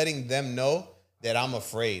 I'm letting them know that I'm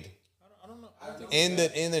afraid. I don't know.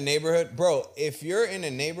 In the neighborhood, bro. If you're in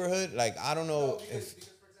a neighborhood, like I don't know Because for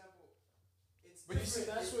example, it's But you see,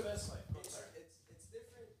 different. that's where that's like. It's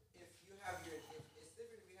different if you have it's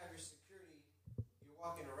different if you have your security, you're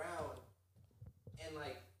walking around, and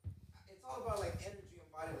like it's all about like energy and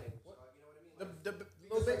body language. Dog, you know what I mean? Like, The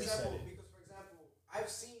because, Lil Baby said it. because for example, I've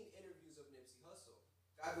seen interviews of Nipsey Hussle.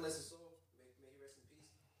 God bless his soul. May he rest in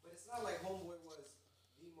peace. But it's not like Homeboy was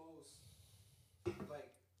the most like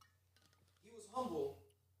he was humble,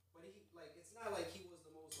 but it's not like he was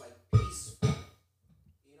the most like peaceful.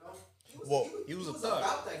 You know, he was a thug.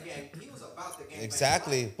 about that gang. He was about the gang.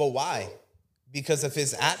 exactly. But why? Because of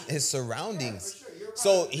his surroundings. Yeah, for sure. You're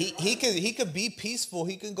So right. he could be peaceful.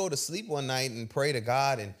 He could go to sleep one night and pray to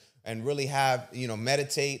God and really have,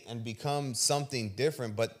 meditate and become something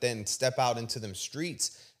different, but then step out into them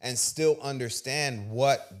streets and still understand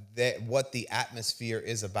what the atmosphere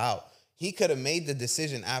is about. He could have made the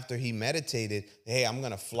decision after he meditated, hey, I'm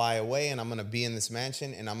going to fly away and I'm going to be in this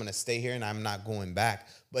mansion and I'm going to stay here and I'm not going back.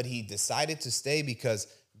 But he decided to stay because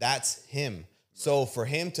that's him. So for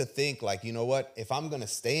him to think like, you know what, if I'm going to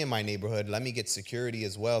stay in my neighborhood, let me get security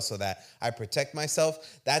as well so that I protect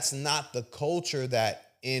myself. That's not the culture that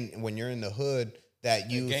when you're in the hood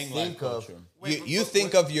that you gang-like think of. culture. You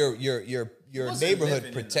think of your He wasn't neighborhood living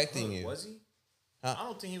in the protecting hood, you. Was he? Huh? I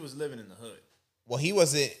don't think he was living in the hood. Well, he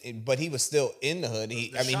wasn't, but he was still in the hood.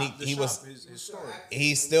 He was. his story.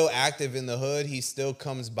 He's still active in the hood. He still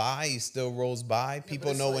comes by. He still rolls by. People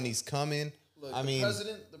it's know like- when he's coming. Look, I the mean,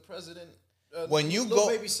 president. when you Lil go,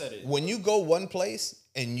 Baby said it. when you go one place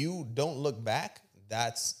and you don't look back,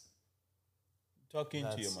 that's Talk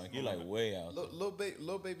into you, Mike. You're like way out. Lil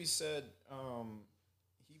Baby said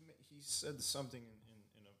He said something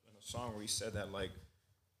in a song where he said that like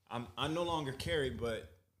I no longer carry,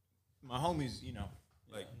 but my homies,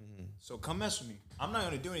 like so come mess with me. I'm not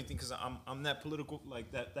gonna do anything because I'm that political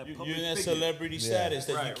like that public You're in that figure. celebrity status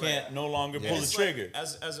that you Right, can't right. no longer Yeah. pull the It's like, trigger.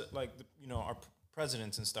 as like our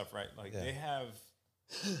presidents and stuff, right? Like Yeah. they have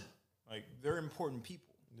like they're important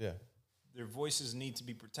people. yeah. Their voices need to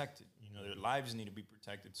be protected. Their lives need to be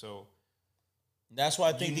protected. So That's why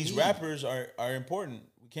I think You these need- rappers are important.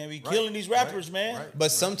 We can't be killing these rappers, man. right.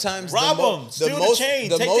 But sometimes Rob them, steal the chain,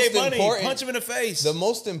 take their money, punch them in the face. The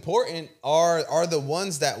most important are the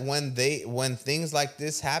ones that when things like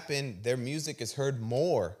this happen, their music is heard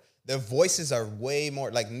more. Their voices are way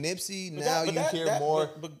more like Nipsey. Now you hear more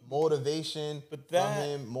motivation but from that-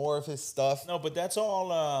 him, more of his stuff. No, but that's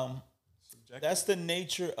all. That's the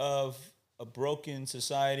nature of a broken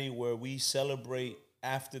society where we celebrate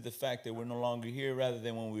after the fact that we're no longer here, rather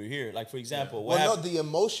than when we were here. Like for example, what Well, no, happened- the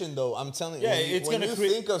emotion though. I'm telling you, Yeah, when you, it's when gonna you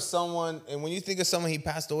create- think of someone, and when you think of someone he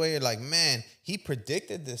passed away, you're like, man, he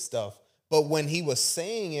predicted this stuff. But when he was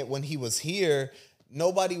saying it, when he was here,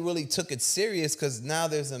 nobody really took it serious because now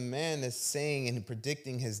there's a man that's saying and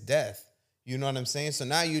predicting his death. You know what I'm saying? So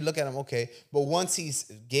now you look at him, okay. But once he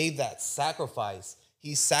gave that sacrifice,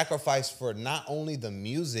 he sacrificed for not only the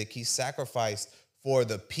music, he sacrificed for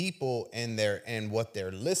the people and what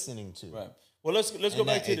they're listening to. Right. Well, let's go And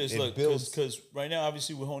back that to this. it Look, builds- because right now,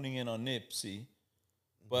 obviously, we're honing in on Nipsey,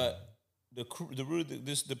 but the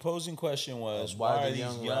posing question was why why the are these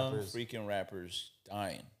young young rappers- freaking rappers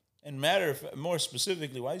dying? And more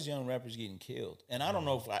specifically, why are these young rappers getting killed? And I don't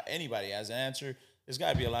know if anybody has an answer. There's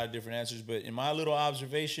got to be a lot of different answers, but in my little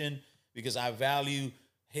observation, because I value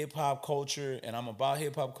hip hop culture and I'm about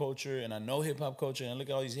hip hop culture and I know hip hop culture and I look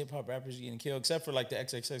at all these hip hop rappers getting killed, except for like the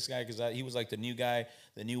XXX guy because he was like the new guy,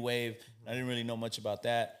 the new wave. I didn't really know much about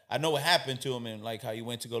that. I know what happened to him and like how he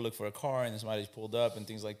went to go look for a car and then somebody's pulled up and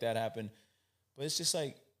things like that happened. But it's just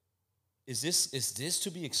like, is this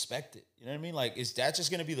to be expected? You know what I mean? Like, is that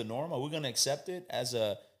just going to be the norm? Are we going to accept it as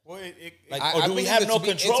a well, like, I or do we believe have it no to be-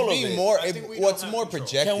 control it's of being it? More, I think we what's don't have more control.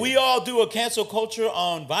 projected? Can we all do a cancel culture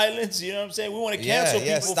on violence? You know what I'm saying? We want to cancel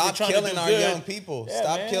people Stop for trying killing to do our good. young people. Yeah,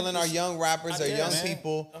 Stop man. killing our young rappers, our Yeah, young man.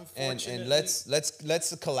 people, and Unfortunately-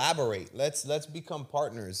 let's collaborate. Let's become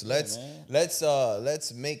partners. man.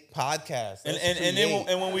 Let's make podcasts. And Let's and then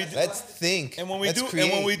create. when we do, Let's think. and when we Let's do create,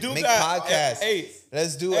 and when we do make got podcasts. hey,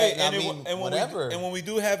 let's do hey, it. and I then- mean, and when whatever. we, and when we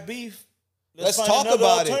do have beef, Let's find talk another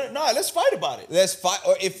about it. alternative. No, let's fight about it. Let's fight.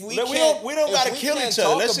 Or if we Like, we can't, don't if gotta we kill can't each other.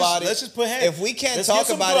 talk Let's about just it, put hands. If we can't Let's talk get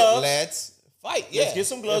some about gloves. it, let's fight. Yeah, get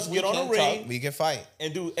some gloves, If we get on can't the talk, ring. we can fight.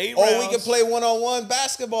 And do 8 Or rounds. we could play one-on-one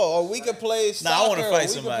basketball, or we could play soccer. Nah, I wanna or fight we could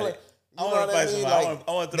somebody. play- I want to fight somebody. Like,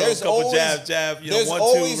 I want to throw a there's couple always- jab, There's 1, 2,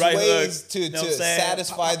 always right ways hook. to You know what I'm saying?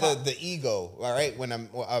 satisfy Pop, pop. the ego. All right, when a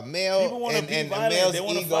male People want to and be a violent. male's They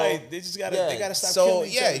want to ego, fight. They just gotta. They gotta stop so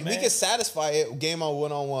killing each other, we man. can satisfy it game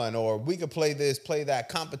on one, or we could play this, play that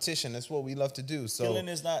competition. That's what we love to do. So Killing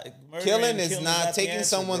is not murdering, killing is not the taking answer,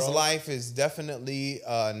 someone's bro. life is definitely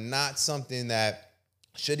not something that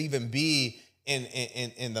should even be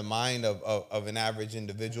in the mind of an average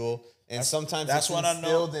individual. And sometimes That's it's when I know.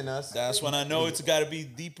 instilled in us. That's when I know it's got to be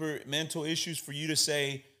deeper mental issues for you to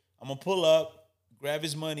say, "I'm gonna pull up, grab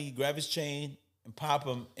his money, grab his chain, and pop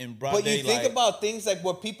him in broad But daylight." you think about things like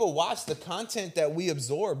what people watch, the content that we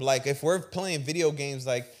absorb. Like if we're playing video games,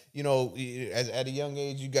 like at a young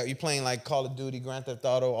age, you're playing like Call of Duty, Grand Theft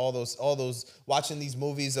Auto, all those watching these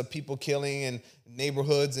movies of people killing and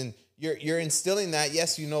neighborhoods, and you're instilling that.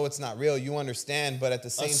 Yes, it's not real. You understand, but at the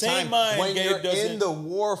same sane time, mind, when Gabe, you're in doesn't- the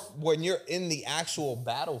war, when you're in the actual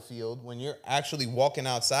battlefield, when you're actually walking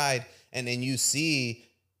outside, and then you see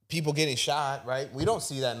people getting shot, right? We don't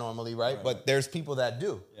see that normally, right? But there's people that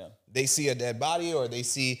do. Yeah. They see a dead body or they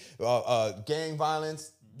see gang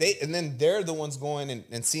violence. And then they're the ones going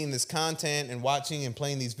and seeing this content and watching and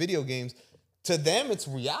playing these video games. To them, it's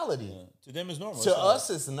reality. Yeah. To them, it's normal. To It's not. us,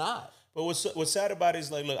 it's not. But what's sad about it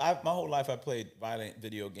is like, look, my whole life I played violent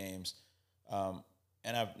video games,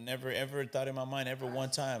 and I've never ever thought in my mind ever one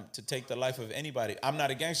time to take the life of anybody. I'm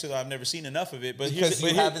not a gangster though. I've never seen enough of it. But Because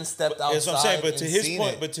you haven't stepped That's what I'm saying. outside But to and his seen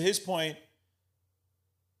point, it. but to his point,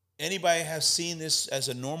 anybody has seen this as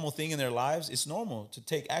a normal thing in their lives. It's normal to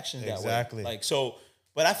take action that way. Exactly. Like so,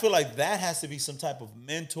 but I feel like that has to be some type of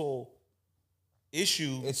mental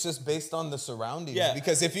issue. It's just based on the surroundings. Yeah.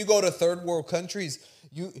 Because if you go to third world countries,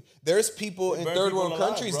 there's people in burn third people world alive,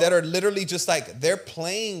 countries bro. that are literally just like they're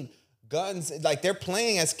playing guns, like they're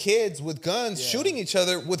playing as kids with guns, shooting each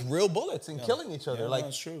other with real bullets and killing each other. Yeah, like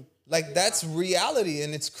that's true. Like that's reality,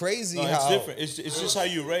 and it's crazy No, how it's different. It's just how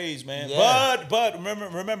you raise, man. Yeah. But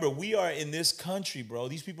remember, we are in this country, bro.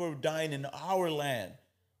 These people are dying in our land.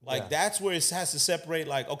 Like that's where it has to separate.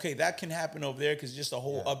 Like, okay, that can happen over there because just the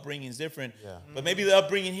whole upbringing is different. Yeah. But maybe the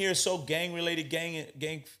upbringing here is so gang related,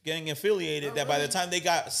 gang affiliated that by the time they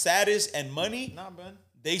got status and money, Nah, man.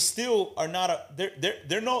 they still are not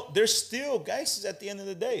they're still gangsters at the end of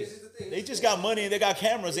the day. They just got money and they got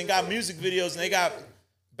cameras and got music videos and they got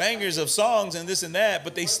bangers of songs and this and that,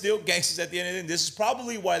 but they still gangsters at the end of the day. This is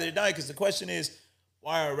probably why they're dying, because the question is,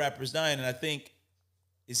 why are rappers dying? And I think,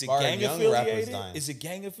 is it Why are gang young rappers affiliated? dying? Is it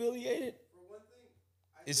gang affiliated? For one thing,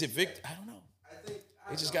 Is it Victor? I don't know. I think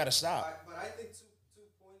They just gotta stop. But I think two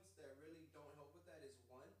points that really don't help with that is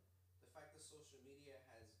one, the fact that social media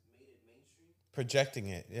has made it mainstream. projecting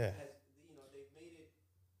it. Yeah. Has they've made it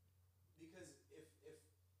because if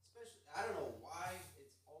especially I don't know why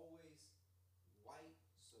it's always white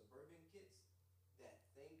suburban kids that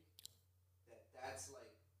think that that's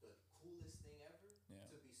like the coolest thing ever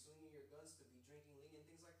to be swinging your guns, to be drinking lean and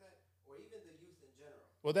things like that, or even the youth in general.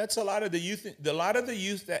 Well, that's a lot of the youth. A lot of the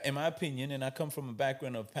youth that, in my opinion, and I come from a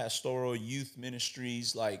background of pastoral youth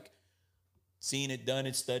ministries, like seen it, done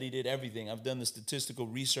it, studied it, everything. I've done the statistical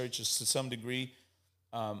research to some degree,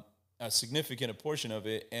 a significant portion of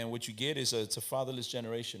it. And what you get is it's a fatherless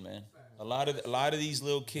generation, man. A lot of these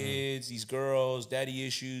little kids, these girls, daddy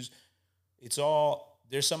issues. It's all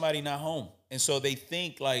there's somebody not home, and so they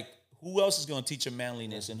think like, who else is going to teach them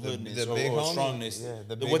manliness and hoodness the or big homie. strongness? Yeah,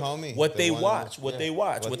 the big what, homie. What The they one watch, that- what yeah. they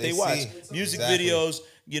watch, What what they they watch. see. Music Exactly. videos,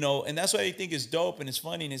 and that's why they think it's dope and it's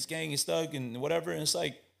funny and it's gang and stuck and whatever. And it's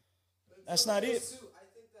like, that's not it. Too, I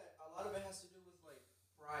think that a lot of it has to do with like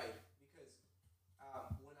pride because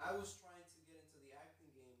when I was trying to get into the acting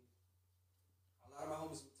game, a lot of my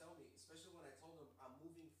homies would tell me, especially when I told them I'm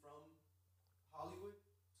moving from Hollywood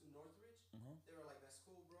to Northridge, they were like, "That's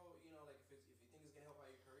cool, bro. Like if you think it's gonna help out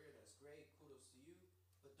your career, that's great. Kudos to you,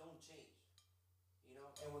 but don't change."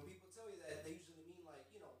 And when people tell you that, they usually mean like,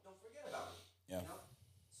 don't forget about it. Yeah.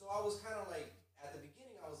 So I was kind of like, at the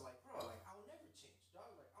beginning, I was like, bro, like I will never change,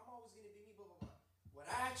 dog. Like I'm always gonna be me, blah blah blah. When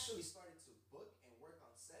I actually started to book and work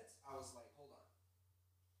on sets, I was like, hold on,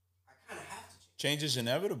 I kind of have to change. Change is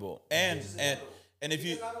inevitable. And Change is and inevitable. and if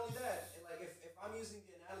you Because not only that, and like if I'm using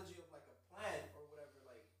the analogy of like a plant or whatever,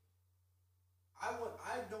 like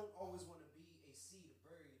I don't always want to be a seed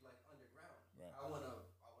buried like underground. Right. I want to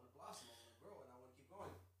blossom, I want to grow, and I want to keep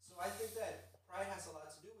going. So I think that pride has a lot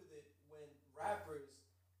to do with it when rappers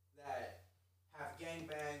that have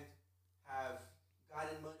gangbanged, have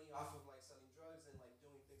gotten money off of like selling drugs and like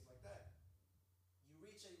doing things like that, you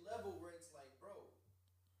reach a level where it's like, bro,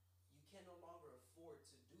 you can no longer afford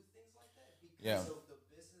to do things like that because of the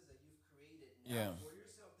business that you've created now for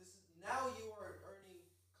yourself. Now you are earning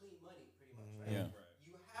clean money,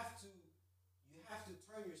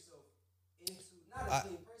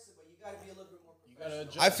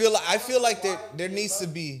 I feel like there needs to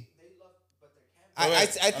be. I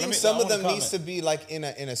think some of them needs to be like in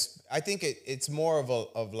a. I think it's more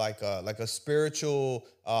of like a spiritual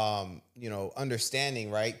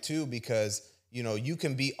understanding, right? Too, because you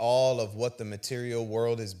can be all of what the material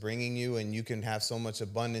world is bringing you, and you can have so much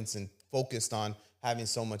abundance and focused on having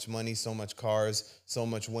so much money, so much cars, so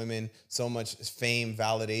much women, so much fame,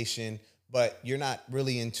 validation, but you're not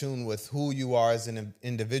really in tune with who you are as an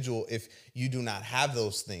individual if you do not have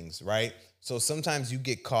those things, right? So sometimes you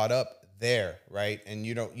get caught up there, right? And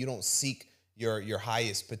you don't seek your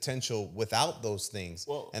highest potential without those things.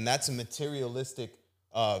 Well, and that's a materialistic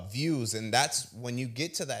views. And that's when you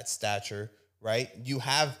get to that stature, right? You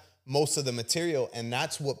have most of the material, and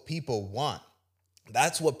that's what people want.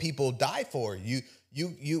 That's what people die for. You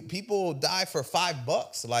people die for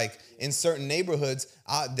 $5. Like in certain neighborhoods,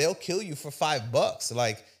 they'll kill you for $5.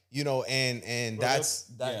 Like, and that's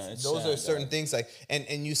those are certain things like,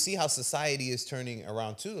 and you see how society is turning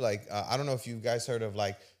around too. Like, I don't know if you guys heard of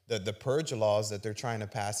like the purge laws that they're trying to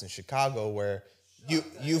pass in Chicago, where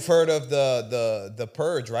you've heard of the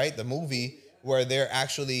purge, right? The movie where they're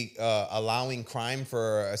actually allowing crime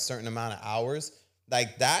for a certain amount of hours.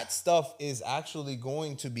 Like that stuff is actually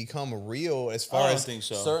going to become real as far as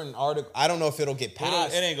certain article. I don't know if it'll get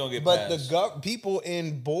passed. It ain't gonna get passed. But the people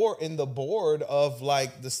in the board of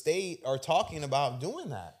like the state are talking about doing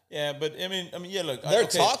that. Yeah, but I mean, yeah. Look, there are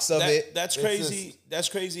talks of it. That's crazy. That's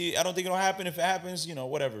crazy. I don't think it'll happen. If it happens,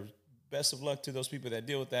 whatever. Best of luck to those people that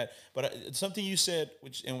deal with that. But something you said,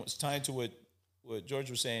 which and was tied to what George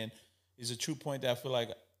was saying, is a true point that I feel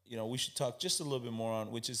like we should talk just a little bit more on,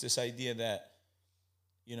 which is this idea that.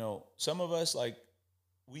 Some of us, like,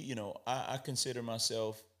 I consider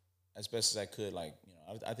myself as best as I could, like,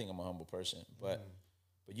 I think I'm a humble person, but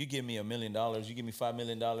you give me $1 million, you give me $5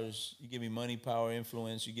 million, you give me money, power,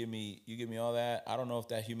 influence, you give me all that. I don't know if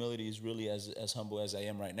that humility is really as humble as I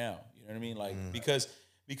am right now. You know what I mean? Like,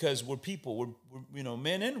 because we're people, we're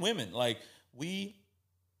men and women. Like,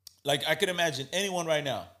 I could imagine anyone right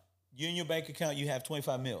now, you in your bank account, you have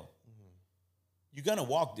 25 mil. You're gonna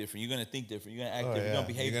walk different. You're gonna think different. You're gonna act different. You're gonna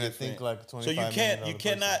behave different. You're gonna think like 25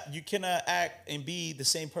 So you cannot act and be the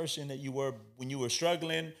same person that you were when you were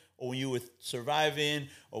struggling, or when you were surviving,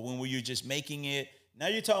 or when you were just making it. Now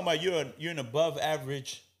you're talking about you're an above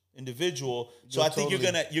average individual. So I think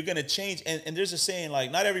you're gonna change. And there's a saying,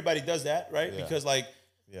 like, not everybody does that, right? Yeah. Because and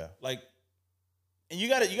you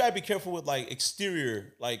gotta be careful with like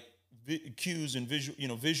exterior like cues and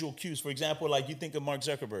visual cues. For example, like you think of Mark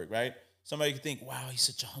Zuckerberg, right? Somebody could think, wow, he's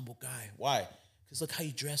such a humble guy. Why? Because look how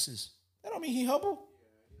he dresses. That don't mean he humble.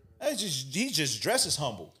 He just dresses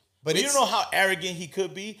humble. But you don't know how arrogant he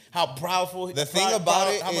could be, how proudful. The thing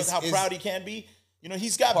about it is how proud he can be.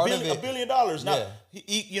 He's got $1 billion. Now,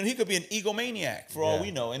 he could be an egomaniac for all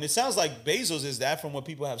we know. And it sounds like Bezos is that from what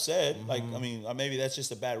people have said. Mm-hmm. Like, I mean, maybe that's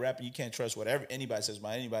just a bad rap. You can't trust whatever anybody says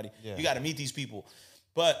about anybody. Yeah. You got to meet these people.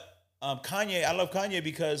 But Kanye, I love Kanye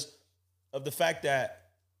because of the fact that,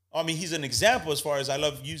 he's an example as far as I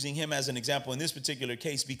love using him as an example in this particular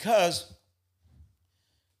case because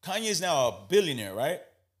Kanye is now a billionaire, right?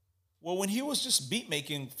 Well, when he was just beat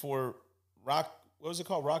making for Rock, what was it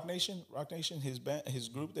called? Rock Nation, his band, his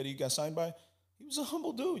group that he got signed by. He was a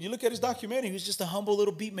humble dude. You look at his documentary; he was just a humble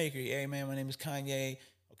little beat maker. Hey, man, my name is Kanye.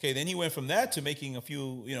 Okay, then he went from that to making a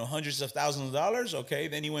few, hundreds of thousands of dollars. Okay,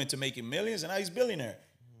 then he went to making millions, and now he's a billionaire.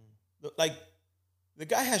 Like the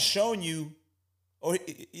guy has shown you. Or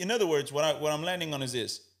in other words, what I'm landing on is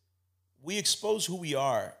this. We expose who we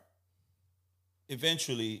are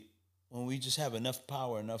eventually when we just have enough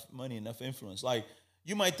power, enough money, enough influence. Like,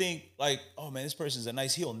 you might think, like, oh, man, this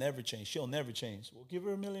person's he'll never change. She'll never change. Well, give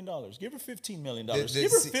her $1 million. Give her $15 million.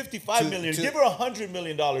 Give her $55 million. Give her $100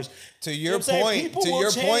 million. To your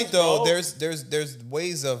point, though, there's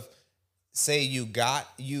ways of, say you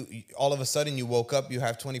all of a sudden you woke up, you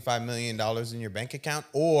have $25 million in your bank account,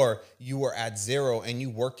 or you were at zero and you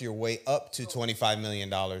work your way up to $25 million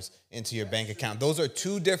into your bank account. Those are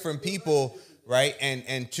two different people, right?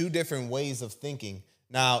 And two different ways of thinking.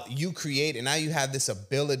 Now you create, and now you have this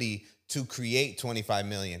ability to create 25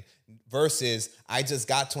 million versus I just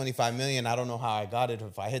got 25 million. I don't know how I got it.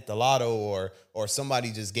 If I hit the lotto or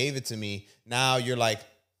somebody just gave it to me. Now you're like,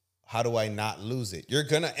 how do I not lose it? You're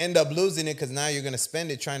going to end up losing it because now you're going to spend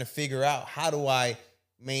it trying to figure out how do I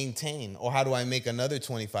maintain or how do I make another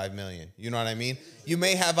 25 million? You know what I mean? You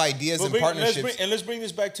may have ideas and partnerships. Let's bring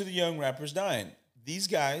this back to the young rappers dying. These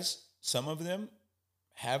guys, some of them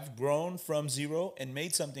have grown from zero and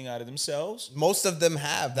made something out of themselves. Most of them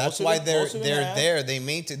have. That's why they're there. They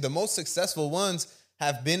maintain. The most successful ones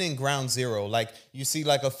have been in ground zero. Like you see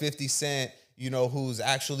like a 50 Cent, who's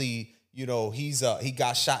actually, he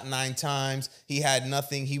got shot 9 times. He had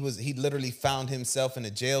nothing. He literally found himself in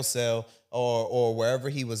a jail cell or wherever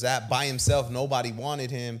he was at by himself. Nobody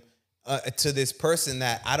wanted him, to this person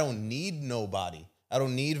that I don't need nobody. I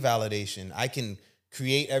don't need validation. I can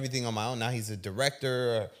create everything on my own. Now he's a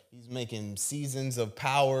director. He's making seasons of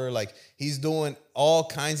power. Like, he's doing all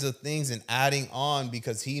kinds of things and adding on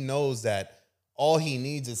because he knows that all he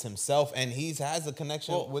needs is himself, and he has a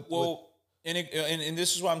connection with. And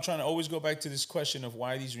this is why I'm trying to always go back to this question of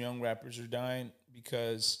why these young rappers are dying,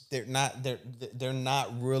 because they're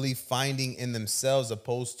not really finding in themselves,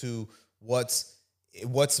 opposed to what's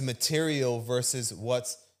material versus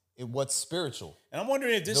what's spiritual. And I'm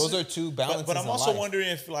wondering if those are two balances. But I'm also life. wondering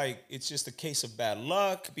if it's just a case of bad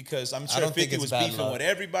luck, because I'm sure 50 was beefing with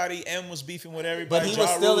everybody, M was beefing with everybody, but he was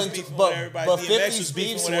still beefing with everybody, but DMX 50's was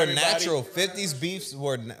beefs with were everybody. natural. 50's beefs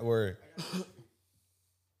were. Do you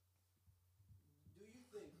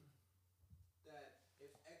think that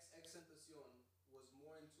if XXXTentacion was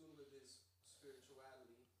more in tune with his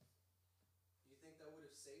spirituality, do you think that would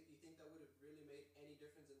have saved? Do you think that would have really made any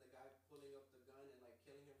difference in the guy pulling up the gun and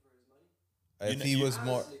killing him for his money? If he was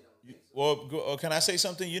more. Well, can I say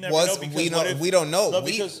something? You never know, because we don't know. No,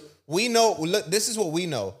 because we know. Look, this is what we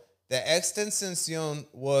know. That XXXTentacion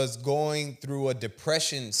was going through a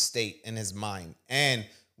depression state in his mind, and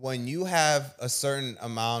when you have a certain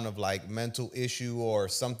amount of mental issue or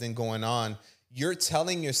something going on, you're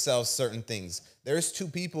telling yourself certain things. There's two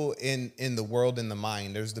people in the world, in the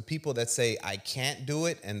mind. There's the people that say I can't do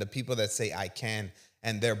it, and the people that say I can,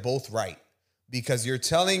 and they're both right. Because you're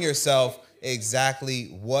telling yourself exactly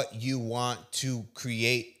what you want to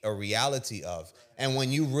create a reality of. And when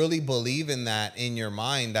you really believe in that in your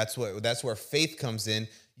mind, that's where faith comes in.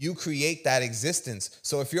 You create that existence.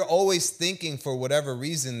 So if you're always thinking for whatever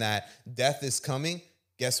reason that death is coming,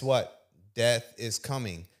 guess what? Death is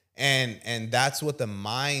coming. And that's what the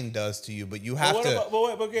mind does to you. But you have to. But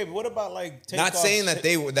what about Takeoff? Not saying that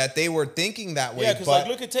they were thinking that way. Yeah, because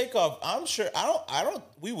look at Takeoff. I'm sure I don't.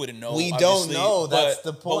 We wouldn't know. We don't know. That's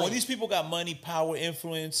the point. But when these people got money, power,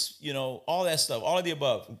 influence, all that stuff, all of the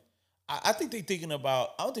above, I think they're thinking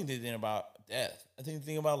about. I don't think they're thinking about death. I think they're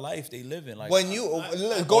thinking about life they live in. When you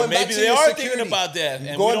going back to they your are security, thinking about death,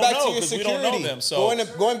 and going we back don't to know your because we security, don't know them. So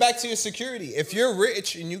going back to your security, if you're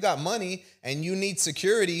rich and you got money and you need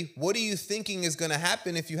security, what are you thinking is going to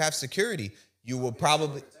happen if you have security? You will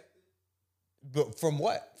probably, but from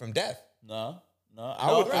what? From death? No.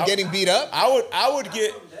 From getting beat up. I would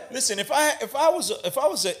get. Listen, if I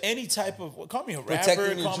was any type of, call me a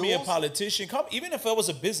rapper, call me a politician, even if I was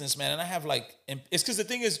a businessman and I have it's because the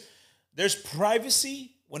thing is, there's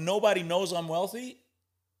privacy when nobody knows I'm wealthy.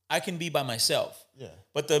 I can be by myself. Yeah.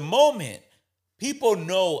 But the moment people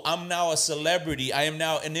know I'm now a celebrity, I am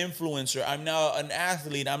now an influencer, I'm now an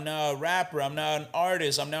athlete, I'm now a rapper, I'm now an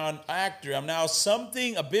artist, I'm now an actor, I'm now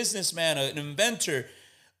something, a businessman, an inventor,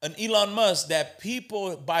 an Elon Musk, that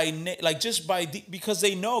people because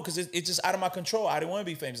they know, because it's just out of my control. I didn't want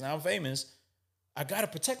to be famous. Now I'm famous. I got to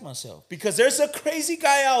protect myself because there's a crazy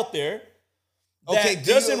guy out there that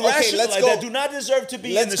that do not deserve to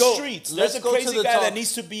be in the streets. There's a crazy guy that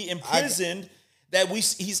needs to be imprisoned,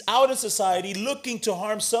 he's out of society looking to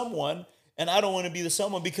harm someone, and I don't want to be the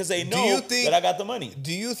someone because they know that I got the money.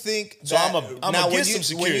 Do you think so? I'm against some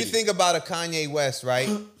security. When you think about a Kanye West, right?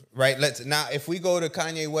 Right. If we go to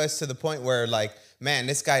Kanye West to the point where man,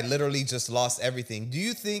 this guy literally just lost everything. Do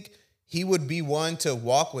you think he would be one to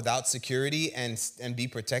walk without security and be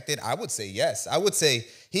protected? I would say yes. I would say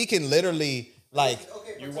he can literally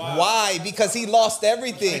why? Because he lost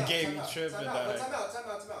everything. Time out.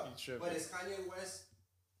 But is Kanye West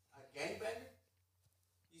a gangbanger?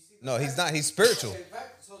 No, he's not. He's spiritual.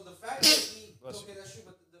 So the fact that he that's true,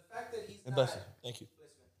 but the fact that he's not. Thank you.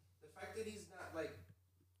 The fact that he's not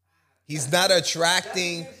he's not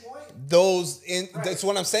attracting those in. That's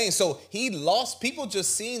what I'm saying. So he lost. People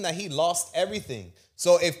just seeing that he lost everything.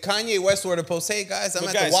 So if Kanye West were to post, "Hey guys, I'm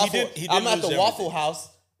at the Waffle House."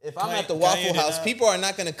 If I'm at the Waffle House, people are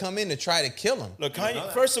not going to come in to try to kill him. Look,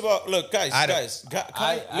 Kanye. First of all, look, guys.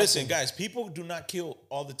 Listen, guys. People do not kill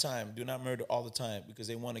all the time. Do not murder all the time because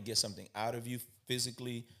they want to get something out of you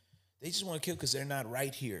physically. They just want to kill because they're not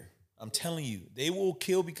right here. I'm telling you, they will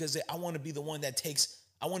kill because I want to be the one that takes.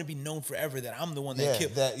 I want to be known forever that I'm the one that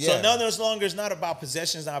killed. So now there's longer. It's not about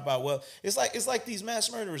possessions, not about wealth. It's like these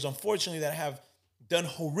mass murderers, unfortunately, that have done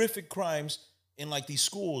horrific crimes in these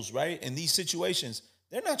schools, right? In these situations,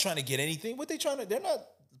 they're not trying to get anything. They're not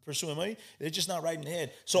pursuing money. They're just not right in the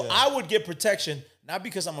head. So I would get protection, not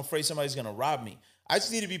because I'm afraid somebody's going to rob me. I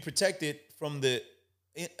just need to be protected from the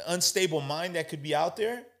unstable mind that could be out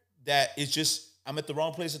there that it's just I'm at the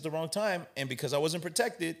wrong place at the wrong time, and because I wasn't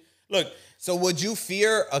protected. Look, So would you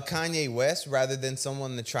fear a Kanye West rather than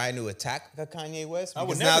someone to try to attack a Kanye West? I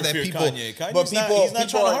would Because never fear Kanye. He's not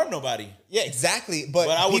trying to harm nobody. Yeah, exactly. But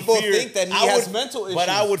But I would people fear, think that he has mental issues. But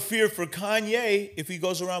I would fear for Kanye if he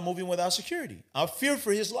goes around moving without security. I fear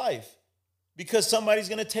for his life because somebody's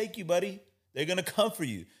gonna take you, buddy. They're gonna come for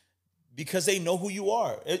you because they know who you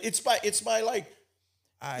are. It's by like.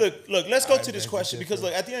 Look. Let's go to this question because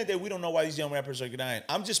look, at the end of the day, we don't know why these young rappers are dying.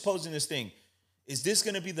 I'm just posing this thing. Is this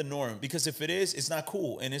going to be the norm? Because if it is, it's not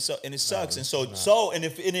cool, and it sucks. And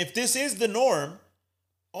if this is the norm,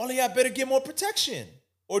 all of y'all better get more protection.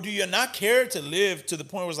 Or do you not care to live to the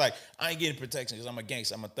point where it's like I ain't getting protection because I'm a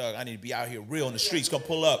gangster, I'm a thug, I need to be out here real in the streets, gonna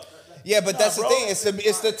pull up. Yeah, but that's the thing.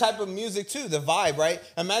 It's the type of music too, the vibe, right?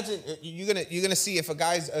 Imagine you're gonna see if a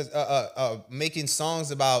guy's making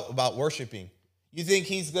songs about worshiping. You think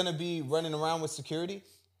he's gonna be running around with security?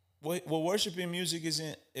 Well, worshiping music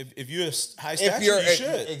isn't. If you're a high stature, you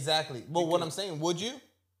should. Exactly. But what I'm saying, would you?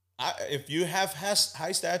 If you have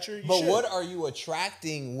high stature, you should. But what are you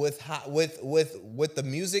attracting with the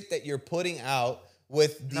music that you're putting out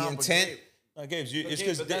with the intent? Gabe, it's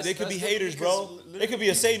because they could be haters, bro. They could be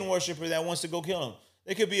a Satan worshiper that wants to go kill him.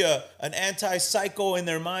 They could be an anti-psycho in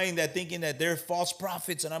their mind that thinking that they're false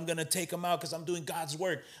prophets and I'm gonna take them out because I'm doing God's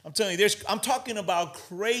work. I'm telling you, I'm talking about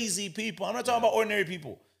crazy people. I'm not talking about ordinary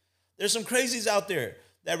people. There's some crazies out there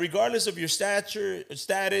that regardless of your stature,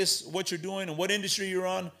 status, what you're doing, and what industry you're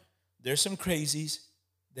on, there's some crazies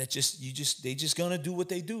that they just gonna do what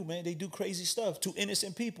they do, man. They do crazy stuff to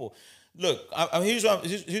innocent people. Look, here's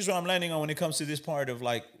what I'm landing on when it comes to this part of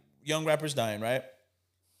like young rappers dying, right?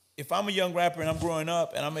 If I'm a young rapper and I'm growing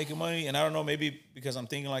up and I'm making money, and I don't know, maybe because I'm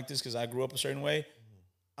thinking like this because I grew up a certain way,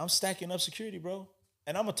 I'm stacking up security, bro.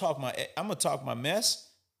 And I'm gonna talk my mess.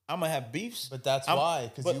 I'm gonna have beefs. But that's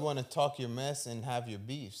why, because you want to talk your mess and have your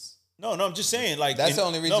beefs. No, I'm just saying, like that's the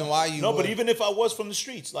only reason why you. No, but even if I was from the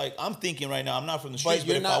streets, like I'm thinking right now, I'm not from the streets.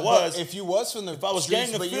 But if you was from the if I was streets,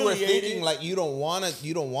 gang but you were thinking like you don't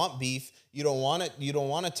want beef, you don't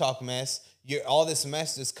want to talk mess. All this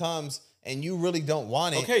mess just comes, and you really don't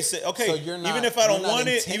want it. Okay, so you're not, even if I don't want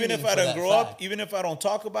it, even if I don't grow up, even if I don't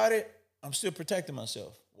talk about it, I'm still protecting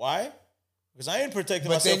myself. Why? Because I ain't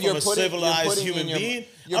protecting myself from a civilized human being.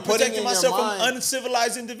 I'm protecting myself from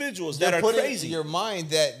uncivilized individuals that are crazy. Your mind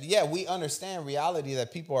that, yeah, we understand reality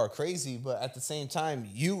that people are crazy, but at the same time,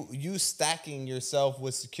 you stacking yourself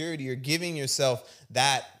with security, you're giving yourself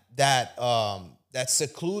that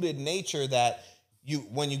secluded nature that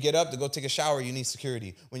when you get up to go take a shower, you need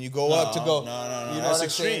security. When you go up to go, no, you know that's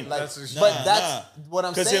extreme. Like, but that's what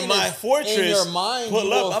I'm saying. Because in my fortress, in your mind,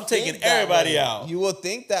 pull up, I'm taking everybody out. You will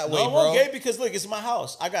think that way, bro. bro. Okay, because look, it's my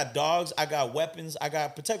house. I got dogs. I got weapons. I got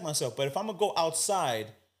to protect myself. But if I'm gonna go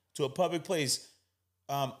outside to a public place,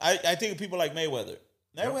 I think of people like Mayweather.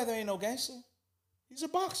 Mayweather ain't no gangster. He's a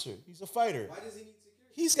boxer. He's a fighter. Why does he need security?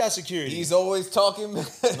 He's got security. He's always talking. No,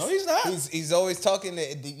 he's not. He's always talking.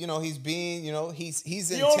 He's being. He's.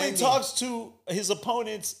 He only talks to his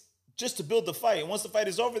opponents just to build the fight. And once the fight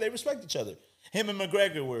is over, they respect each other. Him and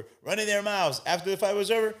McGregor were running their mouths after the fight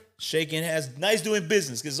was over, shaking hands, nice doing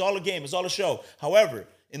business because it's all a game, it's all a show. However,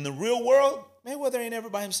 in the real world, Mayweather ain't ever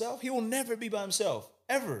by himself. He will never be by himself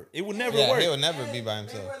ever. It will never work. He will never be by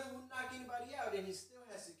himself. Mayweather will knock anybody out, and he still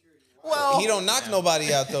has security. Well, he don't knock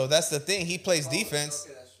nobody out though. That's the thing. He plays defense.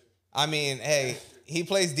 Okay, that's true. I mean, hey, he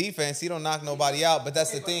plays defense. He don't knock nobody out. But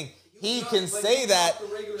that's the thing. He can say that.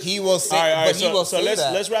 He will say. All right. But he will say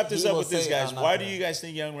that. Let's wrap this up with this, guys. Why do you guys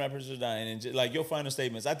think young rappers are dying? And just, like your final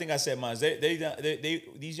statements, I think I said mine.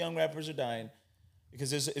 These young rappers are dying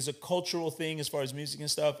because it's a cultural thing as far as music and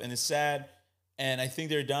stuff, and it's sad. And I think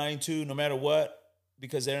they're dying too, no matter what,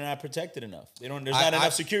 because they're not protected enough. There's not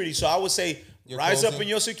enough security. So I would say rise up in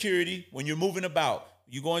your security when you're moving about.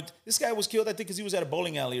 This guy was killed, I think, because he was at a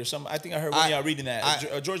bowling alley or something. I think I heard one of y'all reading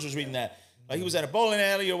that. George was reading that. Like he was at a bowling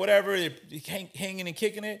alley or whatever, hanging and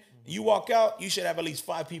kicking it. You walk out, you should have at least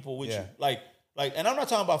 5 people with you. Like, and I'm not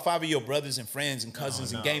talking about 5 of your brothers and friends and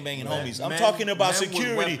cousins and gangbanging homies. I'm talking about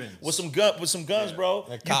security with some guns, bro.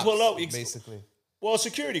 Like you cops, pull up, basically. Well,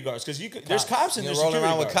 security guards, because there's cops in there. You're rolling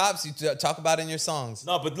around with cops. You talk about it in your songs.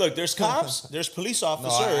 No, but look, there's cops, there's police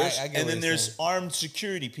officers, I get and what then you're there's saying. armed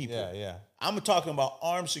security people. Yeah. I'm talking about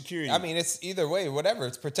armed security. I mean, it's either way, whatever.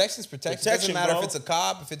 It's protection. It doesn't matter if it's a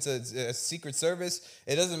cop, if it's a secret service.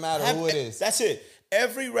 It doesn't matter who it is. That's it.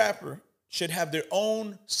 Every rapper should have their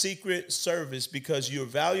own secret service because you're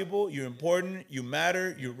valuable, you're important, you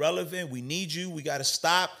matter, you're relevant. We need you. We got to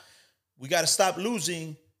stop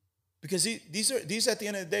losing Because these at the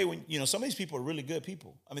end of the day, when some of these people are really good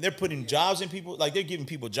people. I mean, they're putting jobs in people, like they're giving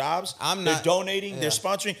people jobs. They're donating, they're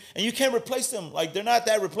sponsoring, and you can't replace them. Like they're not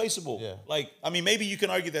that replaceable. Yeah. Like I mean, maybe you can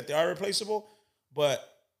argue that they are replaceable, but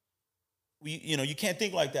you can't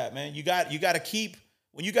think like that, man. You got to keep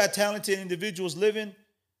when you got talented individuals living,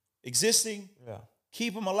 existing. Yeah.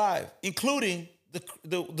 Keep them alive, including the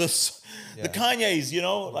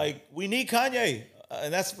Kanyes. Like we need Kanye.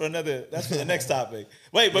 And that's for the next topic.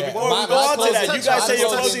 Wait, but before we go on to that, you guys say your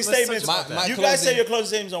closing statements. You guys say your closing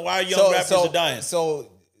statements on why young rappers are dying. So,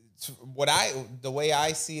 the way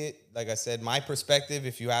I see it, like I said, my perspective,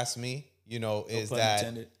 if you ask me, is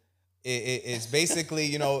that it's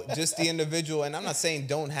basically, just the individual. And I'm not saying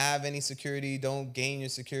don't have any security, don't gain your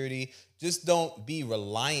security, just don't be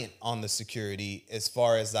reliant on the security. As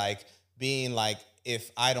far as like being like,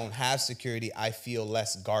 if I don't have security, I feel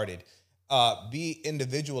less guarded. Be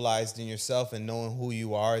individualized in yourself and knowing who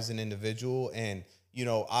you are as an individual, and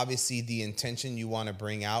obviously the intention you want to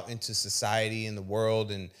bring out into society and the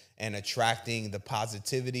world, and attracting the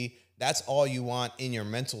positivity. That's all you want in your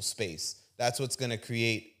mental space. That's what's going to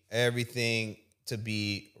create everything to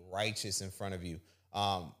be righteous in front of you.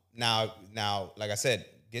 Now, like I said,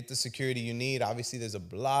 get the security you need. Obviously, there's a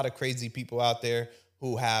lot of crazy people out there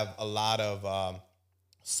who have a lot of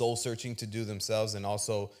soul searching to do themselves, and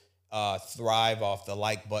also thrive off the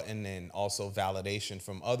like button and also validation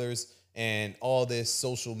from others, and all this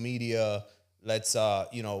social media. Let's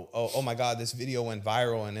oh my God, this video went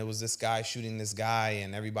viral and it was this guy shooting this guy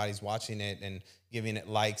and everybody's watching it and giving it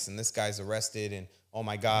likes, and this guy's arrested, and oh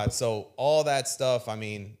my God. So all that stuff, I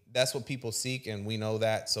mean, that's what people seek, and we know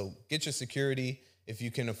that. So get your security if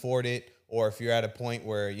you can afford it, or if you're at a point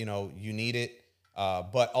where you need it,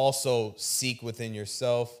 but also seek within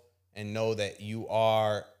yourself and know that you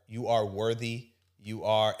are worthy, you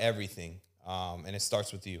are everything, and it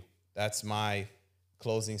starts with you. That's my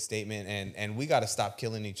closing statement, and we got to stop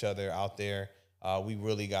killing each other out there. We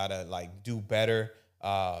really got to do better.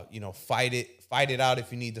 Fight it out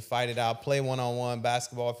if you need to fight it out. Play one-on-one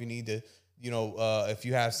basketball if you need to, if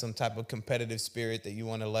you have some type of competitive spirit that you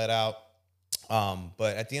want to let out.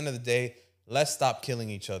 But at the end of the day, let's stop killing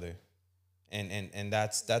each other, and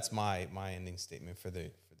that's my ending statement for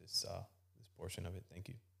this portion of it. Thank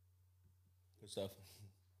you. Good stuff.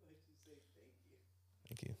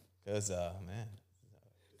 Thank you. Because man,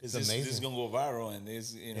 it's amazing. This is gonna go viral, and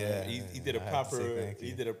this, he did a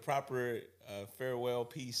proper farewell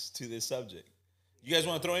piece to this subject. You guys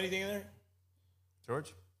want to throw anything in there,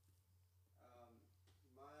 George?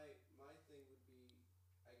 My thing would be,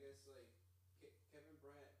 I guess, like Kevin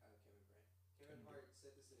Hart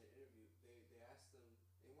said this in an interview. They asked him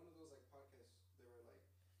in one of those podcasts. They were like,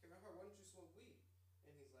 Kevin Hart, why don't you smoke weed?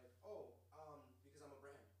 And he's like, because I'm a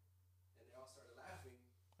brand. And they all started laughing.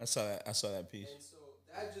 I saw that piece. And so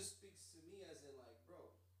that just speaks to me as in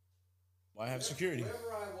bro, why have security?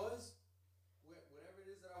 Wherever I was, whatever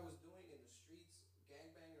it is that I was doing in the streets,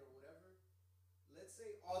 gangbang or whatever, let's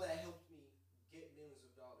say all that helped me get millions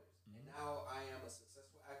of dollars. Mm-hmm. And now I am a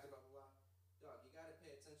successful actor, blah, blah, blah. Dog, you got to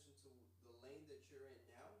pay attention to the lane that you're in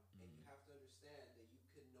now, and you have to understand that you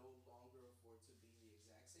can no longer afford to be the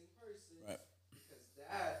exact same person. Right. Because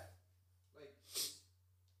that,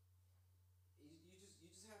 you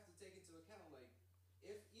just have to take into account,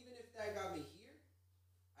 even if that got me here,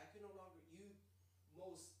 I can no longer, you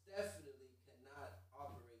most definitely cannot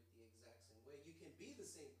operate the exact same way. You can be the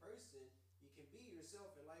same person, you can be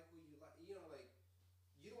yourself and like who you like,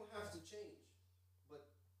 you don't have to change. But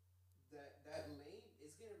that lane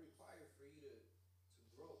is going to require for you to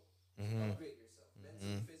grow, to upgrade yourself,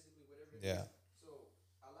 mentally, physically, whatever it is. So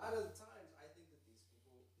a lot of the times, I think that these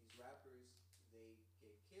people, these rappers, they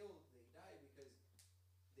get killed, they die because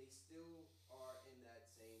they still are in that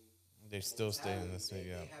same. They still stay in the same.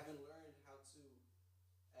 They haven't learned how to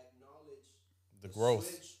acknowledge the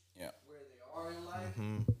growth. Where they are in life,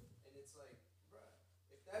 and it's like, bruh,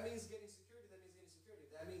 if that means getting security, that means getting security.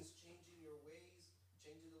 If that means changing your ways,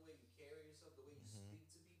 changing the way you carry yourself, the way you speak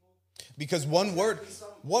to people. Because one word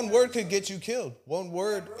could get you killed. One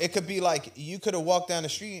word, it could be like you could have walked down the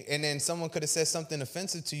street and then someone could have said something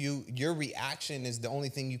offensive to you. Your reaction is the only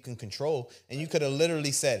thing you can control, and you could have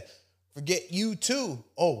literally said, "Forget you too."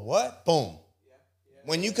 Oh, what? Boom.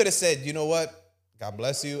 When you could have said, "You know what? God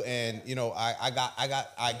bless you," and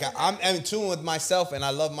I'm in tune with myself, and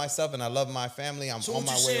I love myself, and I love my family. I'm so on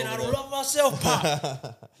my way over I there. don't love myself,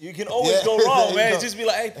 Pop. You can always go wrong, man. Just be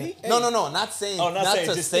like, "Hey, Pete." Hey. No, not saying. Oh, not saying,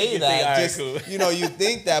 to just say that. Right, just cool. You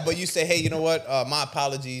think that, but you say, "Hey, you know what? My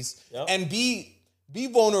apologies," and be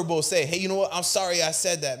vulnerable. Say, "Hey, you know what? I'm sorry I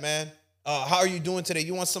said that, man. How are you doing today?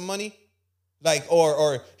 You want some money? Like,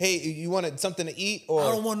 or hey, you wanted something to eat, or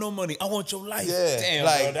I don't want no money. I want your life. Yeah, Damn,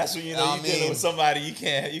 like, bro. That's when you know I you're dealing mean, with somebody you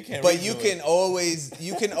can't. but reason you with. can always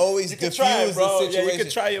You diffuse can try it, bro. the Yeah, situation. you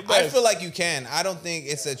can try your I best. feel like you can. I don't think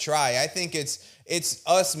it's a try. I think it's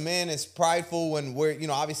us men. It's prideful when we're,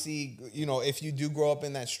 obviously, if you do grow up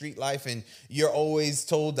in that street life and you're always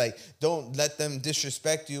told like, don't let them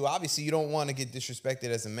disrespect you. Obviously, you don't want to get disrespected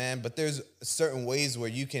as a man, but there's certain ways where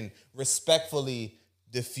you can respectfully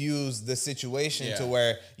diffuse the situation to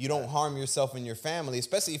where you don't harm yourself and your family,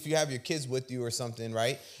 especially if you have your kids with you or something,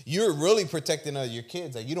 right? You're really protecting your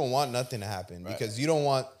kids. Like, you don't want nothing to happen because you don't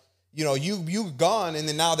want, you gone and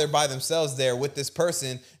then now they're by themselves there with this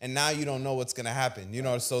person and now you don't know what's going to happen,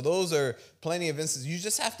 So those are plenty of instances. You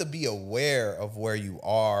just have to be aware of where you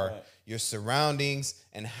are, your surroundings,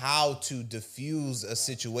 and how to diffuse a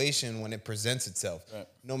situation when it presents itself. Right.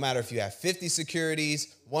 No matter if you have 50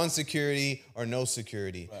 securities, 1 security, or no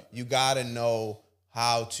security, you got to know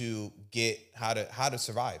how to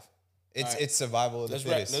survive. It's survival of the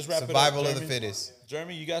fittest. Let's wrap survival it up, of the fittest.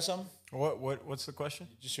 Jeremy, you got something? What's the question?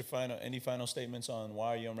 Just your any final statements on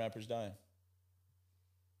why are young rappers dying?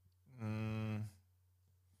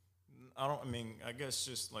 I guess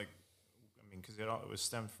just like, because it was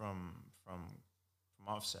stemmed from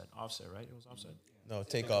Offset. Offset, right? It was Offset. No,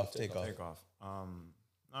 take off.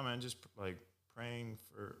 No, man, just like praying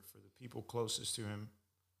for the people closest to him.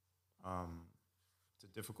 It's a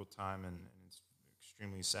difficult time and it's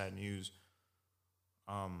extremely sad news.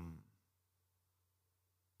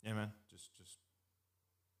 Yeah, man, just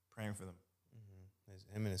praying for them.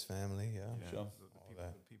 Him and his family, Sure.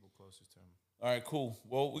 The people closest to him. All right, cool.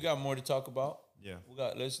 Well, we got more to talk about. Yeah,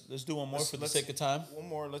 let's do one more for the sake of time. One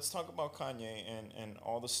more. Let's talk about Kanye and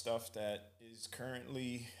all the stuff that is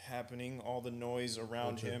currently happening, all the noise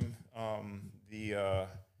around him.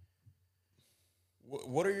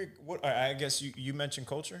 I guess you mentioned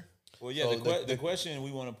culture. Well, yeah. The question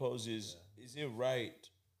we want to pose is it right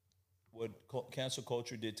what cancel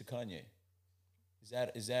culture did to Kanye? Is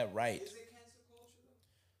that right? Is it cancel culture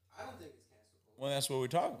though? I don't think it's cancel culture. Well, that's what we're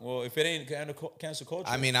talking. Well, if it ain't cancel culture,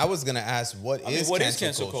 I mean, I was gonna ask what is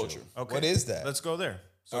cancel culture? Okay. What is that? Let's go there.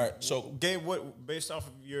 So, all right. So, Gabe, based off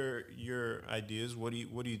of your ideas, what do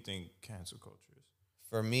you think cancel culture is?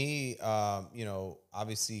 For me,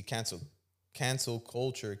 obviously cancel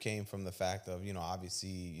culture came from the fact of,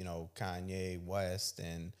 obviously, Kanye West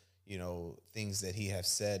and, things that he has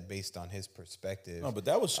said based on his perspective. no, but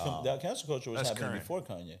that was that cancel culture was happening current. before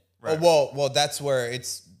Kanye. Right. Well, that's where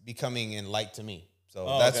it's becoming in light to me. So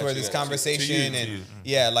that's gotcha, where this gotcha. conversation To you.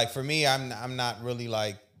 yeah, like for me, I'm not really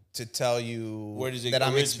like to tell you Where does it that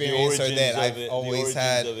I'm experienced or that I've always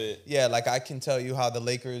had. Yeah, like I can tell you how the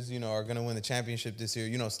Lakers, are going to win the championship this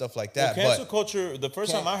year, stuff like that. Well, cancel culture. The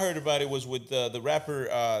first time I heard about it was with the rapper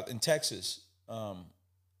in Texas,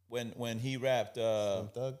 when he rapped.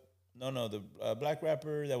 Thug? No, the black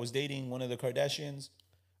rapper that was dating one of the Kardashians.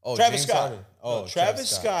 Oh, Travis James Scott. Harden. Oh, Travis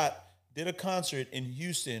Scott did a concert in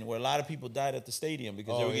Houston where a lot of people died at the stadium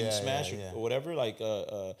because they were getting smashed or whatever. Like,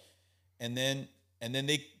 and then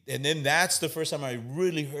that's the first time I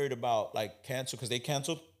really heard about like cancel because they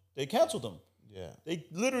canceled them. Yeah. They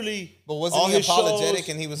literally. But wasn't he apologetic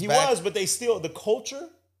and he was back? He was, but they still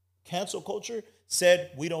cancel culture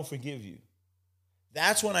said we don't forgive you.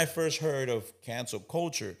 That's when I first heard of cancel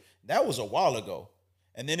culture. That was a while ago.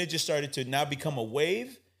 And then it just started to now become a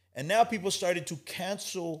wave. And now people started to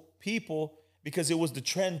cancel people because it was the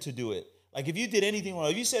trend to do it. Like if you did anything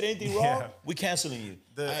wrong, if you said anything wrong, we canceling you.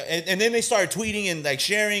 And then they started tweeting and like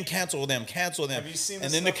sharing, cancel them. Have you seen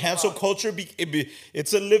and then the cancel culture,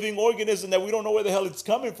 it's a living organism that we don't know where the hell it's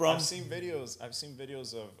coming from. I've seen videos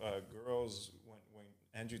of girls when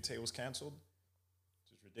Andrew Tate was canceled,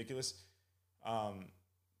 which is ridiculous.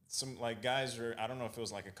 Some like guys were, I don't know if it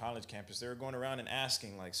was like a college campus, they were going around and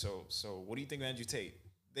asking like, so what do you think of Andrew Tate?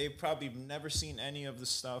 They've probably never seen any of the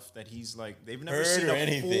stuff that he's like, they've never seen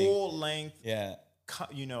a full length, they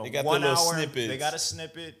got 1 hour snippets. They got a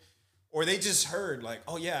snippet, or they just heard like,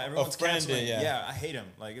 oh yeah, everyone's canceling. Yeah, I hate him.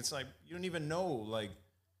 Like it's like you don't even know. Like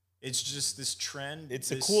it's just this trend. It's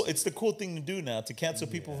the cool thing to do now to cancel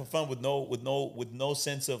people for fun with no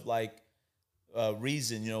sense of like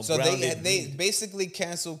reason. So they basically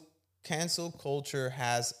cancel culture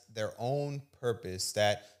has their own purpose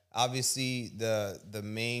that. Obviously, the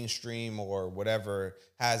mainstream or whatever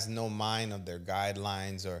has no mind of their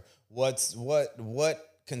guidelines or what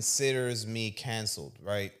considers me canceled,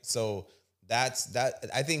 right? So that's that.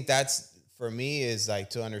 I think that's for me is like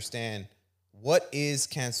to understand what is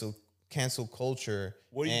cancel culture.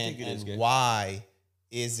 What do you think it is, and why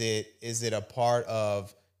is it a part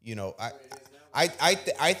of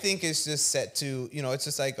I think it's just set to, it's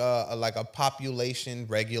just like a population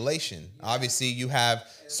regulation. Obviously, you have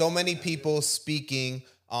so many people speaking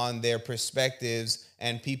on their perspectives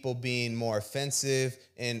and people being more offensive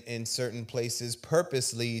in certain places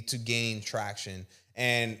purposely to gain traction.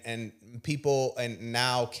 And people, and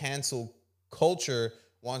now cancel culture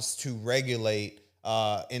wants to regulate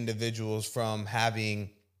individuals from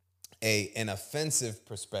having an offensive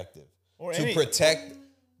perspective Or to any- protect.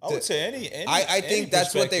 I would say any. I think any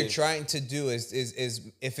that's what they're perspective. trying to do is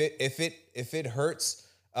if it hurts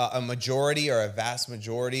a majority or a vast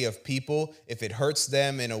majority of people, if it hurts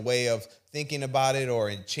them in a way of thinking about it, or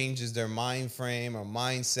it changes their mind frame or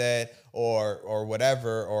mindset or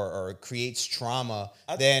whatever, or creates trauma,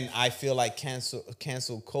 then I feel like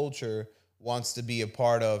cancel culture wants to be a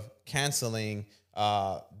part of canceling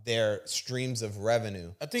their streams of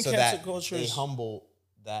revenue. I think so cancel that culture they is- humble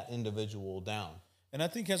that individual down. And I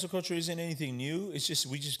think cancel culture isn't anything new. It's just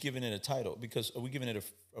we just giving it a title because we giving it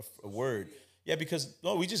a word. Yeah, because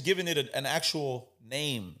no, we just giving it an actual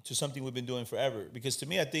name to something we've been doing forever. Because to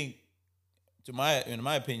me, I think, in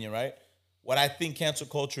my opinion, right, what I think cancel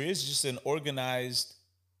culture is just an organized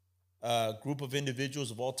group of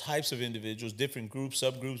individuals, of all types of individuals, different groups,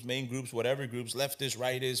 subgroups, main groups, whatever groups, leftist,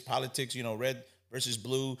 rightist, politics, red versus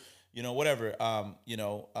blue, whatever,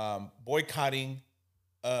 boycotting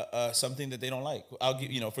something that they don't like. I'll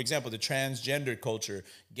give, for example, the transgender culture,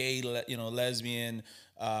 gay, lesbian,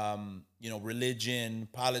 religion,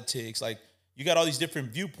 politics. Like, you got all these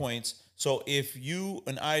different viewpoints. So if you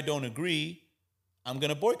and I don't agree, I'm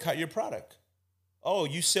gonna boycott your product. Oh,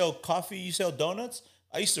 you sell coffee, you sell donuts.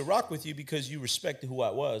 I used to rock with you because you respected who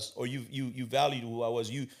I was, or you valued who I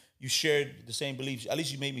was. You shared the same beliefs. At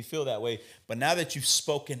least you made me feel that way. But now that you've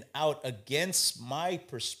spoken out against my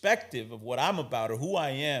perspective of what I'm about or who I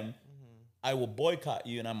am, I will boycott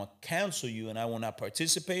you and I'm gonna cancel you, and I will not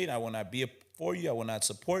participate. I will not be for you. I will not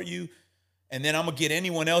support you. And then I'm gonna get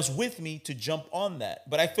anyone else with me to jump on that.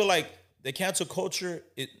 But I feel like the cancel culture,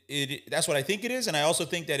 that's what I think it is, and I also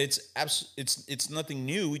think that it's nothing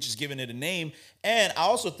new. We just giving it a name, and I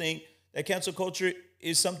also think that cancel culture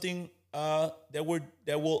is something that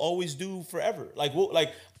we'll always do forever. Like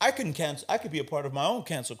I could be a part of my own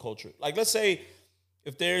cancel culture. Like, let's say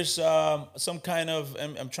if there's some kind of,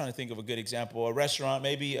 I'm trying to think of a good example, a restaurant.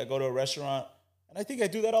 Maybe I go to a restaurant, and I think I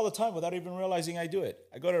do that all the time without even realizing I do it.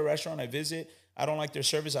 I go to a restaurant, I visit, I don't like their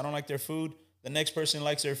service, I don't like their food. The next person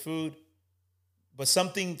likes their food. But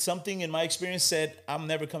something in my experience said, I'm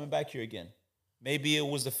never coming back here again. Maybe it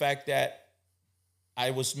was the fact that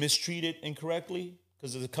I was mistreated incorrectly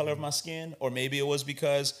because of the color of my skin, or maybe it was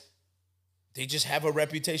because they just have a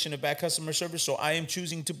reputation of bad customer service. So I am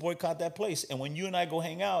choosing to boycott that place. And when you and I go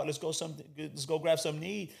hang out, let's go grab something to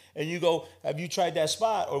eat, and you go, have you tried that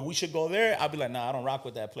spot? Or we should go there. I'll be like, nah, I don't rock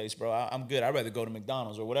with that place, bro. I'm good. I'd rather go to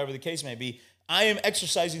McDonald's or whatever the case may be. I am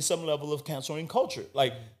exercising some level of canceling culture.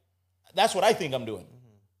 Like, that's what I think I'm doing.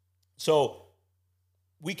 So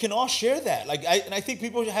we can all share that. And I think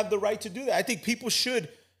people have the right to do that. I think people should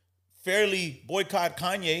fairly boycott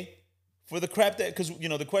Kanye for the crap that, because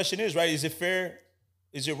the question is, right, is it fair?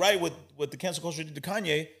 Is it right what the cancel culture did to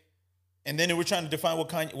Kanye? And then we're trying to define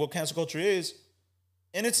what cancel culture is.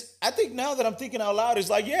 And I think now that I'm thinking out loud, it's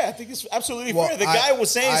like, yeah, I think it's absolutely fair. The guy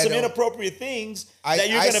was saying some inappropriate things that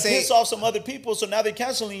you're going to piss off some other people, so now they're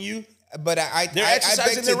canceling you. But they're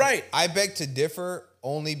exercising their right. I beg to differ,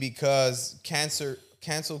 only because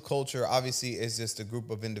cancel culture obviously is just a group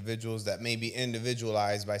of individuals that may be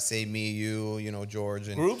individualized by, say, me, you, George,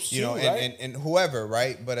 and groups, right? and whoever,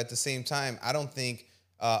 right? But at the same time, I don't think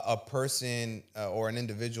a person or an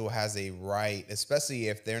individual has a right, especially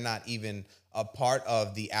if they're not even a part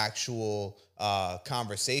of the actual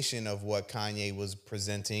conversation of what Kanye was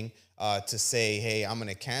presenting, to say, hey, I'm going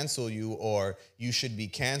to cancel you, or you should be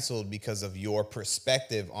canceled because of your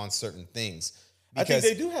perspective on certain things. Because I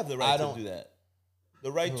think they do have the right to do that.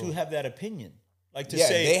 The right to have that opinion. Like to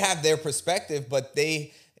say, they have their perspective, but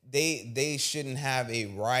they shouldn't have a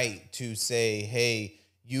right to say, hey,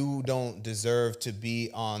 you don't deserve to be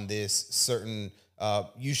on this certain,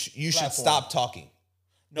 you should stop talking.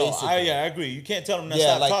 No, I agree. You can't tell them to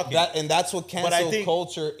stop talking. And that's what cancel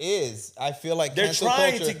culture is. I feel like they're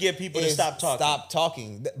trying to get people to stop talking. Stop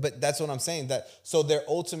talking. But that's what I'm saying. So their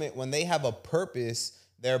ultimate, when they have a purpose,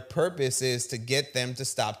 their purpose is to get them to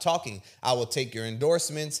stop talking. I will take your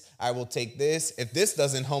endorsements. I will take this. If this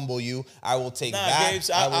doesn't humble you, I will take that. Gabes,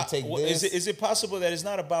 I will take this. Is it possible that it's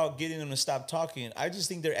not about getting them to stop talking? I just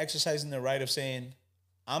think they're exercising their right of saying,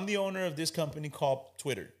 I'm the owner of this company called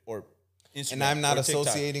Twitter or Instagram, and I'm not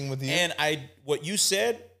associating with you. And what you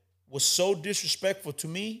said was so disrespectful to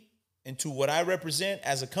me into what I represent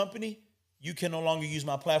as a company, you can no longer use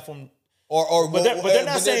my platform. But they're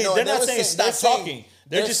not saying stop talking.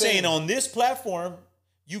 They're just saying on this platform,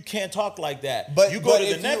 you can't talk like that. But you go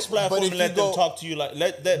to the next platform and let them talk to you like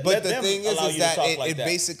let them allow you to talk like that. It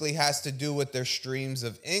basically has to do with their streams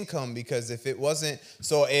of income, because if it wasn't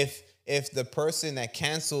so if the person that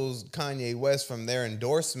cancels Kanye West from their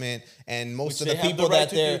endorsement and most of the people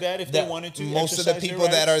that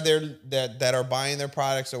are there that are buying their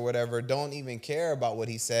products or whatever don't even care about what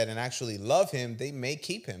he said and actually love him, they may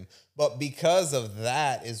keep him. But because of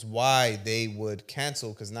that is why they would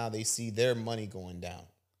cancel, because now they see their money going down.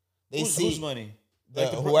 Whose money?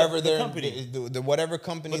 Whoever the they're company. the whatever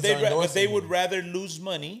companies are endorsing. But they would him. rather lose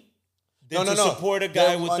money than to support a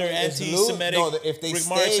guy with their anti-Semitic if they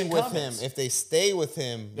remarks stay and with comments. him, if they stay with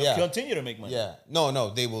him, they'll continue to make money. Yeah.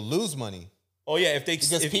 No, they will lose money. Oh yeah,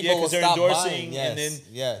 because people will they're stop endorsing, buying, and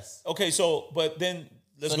then Okay, but then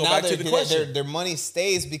let's go back to the question. Their money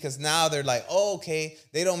stays because now they're like, oh, okay,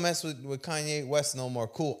 they don't mess with Kanye West no more.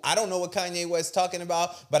 Cool. I don't know what Kanye West talking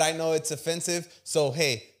about, but I know it's offensive. So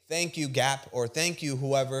hey, thank you, Gap, or thank you,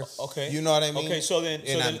 whoever. Okay, you know what I mean. Okay, so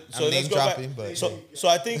let's go back. But so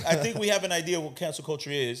I think we have an idea of what cancel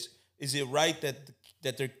culture is. Is it right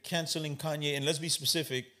that they're canceling Kanye? And let's be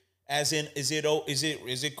specific. As in, is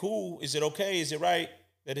it cool? Is it okay? Is it right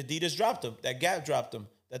that Adidas dropped them? That Gap dropped them?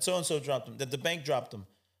 That so and so dropped them? That the bank dropped them?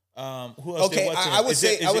 Who else? Okay, I would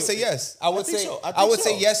say yes. I would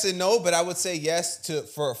say yes and no, but I would say yes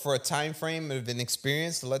for a time frame of an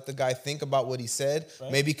experience to let the guy think about what he said,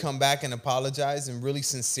 maybe come back and apologize and really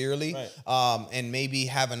sincerely, and maybe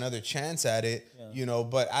have another chance at it. Yeah.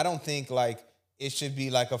 But I don't think like it should be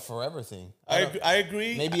like a forever thing. I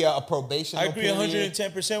agree. Maybe a probation. I agree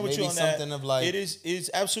 110% with you on that. Something of like it's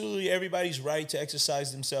absolutely everybody's right to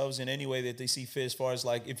exercise themselves in any way that they see fit. As far as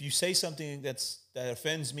like, if you say something that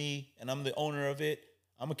offends me and I'm the owner of it,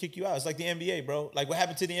 I'm gonna kick you out. It's like the NBA, bro. Like what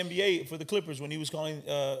happened to the NBA for the Clippers when he was calling,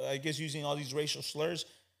 I guess, using all these racial slurs.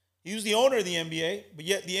 He was the owner of the NBA, but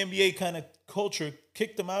yet the NBA kind of culture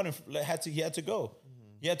kicked him out and he had to go.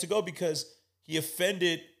 Mm-hmm. He had to go because he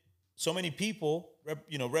offended so many people,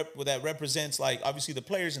 that represents like obviously the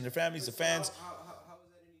players and their families, the fans. How is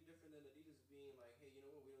that any different than Adidas being like, hey, you know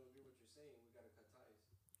what, we don't agree with what you're saying, we got to cut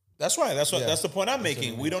ties? That's right. That's the point I'm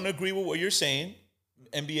making. We don't agree with what you're saying,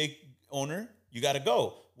 NBA owner, you got to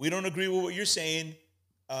go. We don't agree with what you're saying,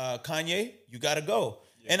 Kanye, you got to go.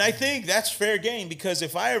 Yeah. And I think that's fair game, because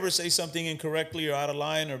if I ever say something incorrectly or out of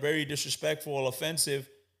line or very disrespectful or offensive,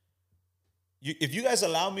 if you guys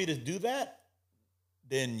allow me to do that,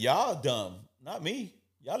 then y'all dumb, not me.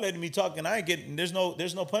 Y'all letting me talk, and I ain't getting. There's no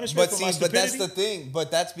punishment for my stupidity. But that's the thing.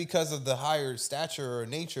 But that's because of the higher stature or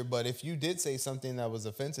nature. But if you did say something that was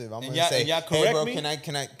offensive, I'm gonna say, hey, bro,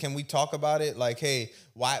 can we talk about it? Like, hey,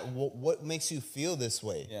 why? What makes you feel this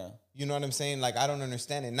way? Yeah, you know what I'm saying? Like, I don't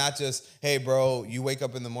understand it. Not just, hey, bro, you wake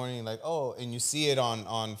up in the morning like, oh, and you see it on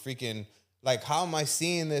freaking. Like, how am I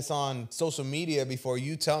seeing this on social media before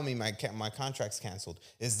you tell me my contract's canceled?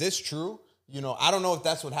 Is this true? I don't know if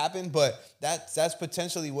that's what happened, but that's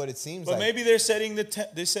potentially what it seems like. But maybe they're setting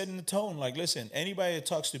the tone. Like, listen, anybody that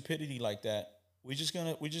talks stupidity like that, we're just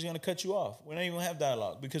gonna cut you off. We're not even gonna have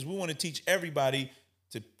dialogue, because we want to teach everybody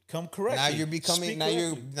to come correctly.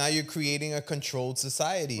 Now you're creating a controlled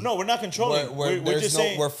society. No, we're not controlling. We're just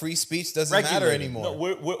saying where free speech doesn't matter anymore. No,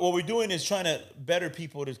 what we're doing is trying to better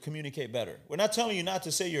people to communicate better. We're not telling you not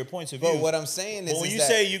to say your points of view. But what I'm saying is, when you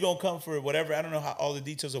say you're gonna come for whatever, I don't know all the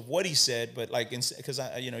details of what he said, but like, because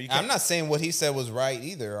I'm not saying what he said was right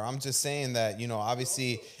either. I'm just saying that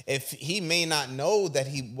obviously, if he may not know that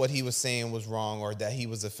what he was saying was wrong or that he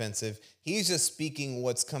was offensive, he's just speaking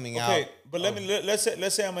what's coming out. Okay, but let's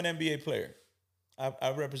say I'm an NBA player.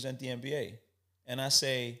 I represent the NBA, and I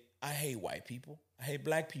say I hate white people, I hate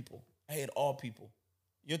black people, I hate all people.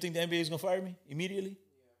 You don't think the NBA is gonna fire me immediately?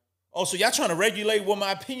 Yeah. Oh, so y'all trying to regulate what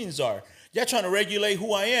my opinions are? Y'all trying to regulate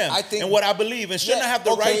who I am and what I believe, and shouldn't I have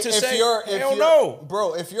the right to say? Hell no,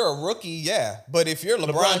 bro. If you're a rookie, yeah, but if you're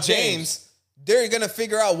LeBron James. They're gonna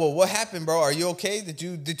figure out, well, what happened, bro? Are you okay?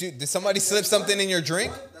 Did somebody slip something in your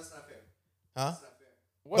drink? That's not fair. Huh? That's not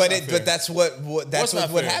fair. But that's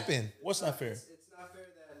what happened. What's not fair? It's not fair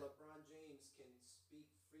that LeBron James can speak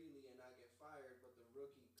freely and not get fired, but the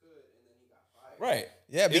rookie could, and then he got fired. Right.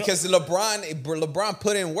 Yeah, because LeBron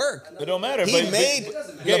put in work. It don't matter. LeBron made.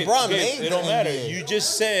 It don't matter. You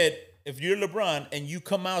just said if you're LeBron and you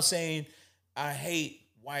come out saying, "I hate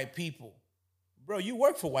white people." Bro, you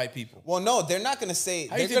work for white people. Well, no, they're not going to say.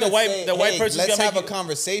 How do you think the white person's let's have a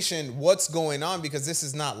conversation. What's going on? Because this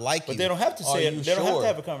is not like you. But they don't have to say it. They don't have to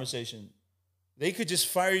have a conversation. they could just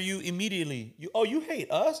fire you immediately. You hate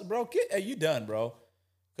us, bro? You done, bro?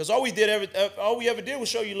 Because all we ever did was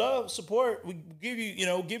show you love, support. We give you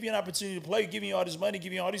an opportunity to play, give you all this money,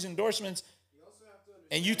 give you all these endorsements.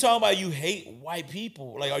 And you talking about you hate white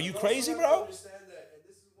people? Like, are you crazy, bro? Understand that, and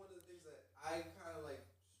this is one of the things that I kind of like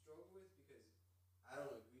struggle with because I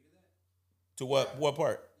don't agree to that. To what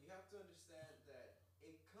part? You have to understand that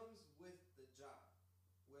it comes with the job,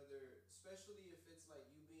 especially if it's like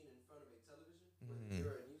you being in front of a television, whether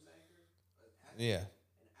you're a news anchor, an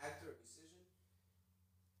actor, a musician.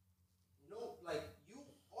 No, like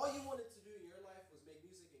all you wanted to do in your life was make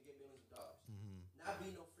music and get millions of dollars. Not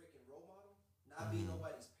be no freaking role model, not be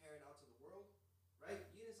nobody's parent out to the world, right?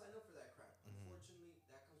 You didn't sign up for that crap. Unfortunately,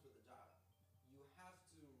 that comes with the job. You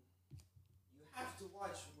have to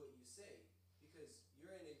watch what you say because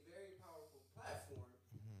you're in a very powerful platform,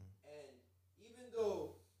 and even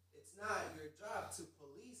though it's not your job to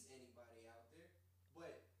police anybody out there,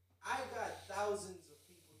 but I got thousands of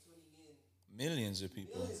people tuning in, Millions of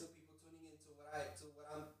people tuning in to what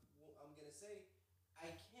I'm gonna say. I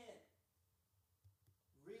can't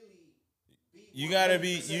really be. You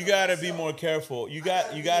gotta be more careful. You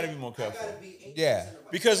gotta be more careful. I gotta be 80% Yeah. of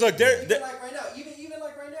myself. Because look, even like right now, even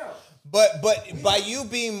like right now. But by you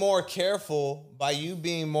being more careful,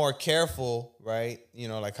 right? You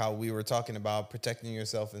know, like how we were talking about protecting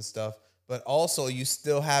yourself and stuff, but also you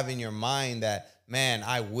still have in your mind that, man,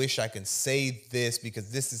 I wish I could say this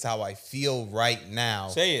because this is how I feel right now.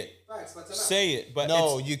 Say it. Facts, but Say it. But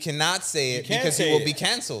No, you cannot say it can't because say you will it. be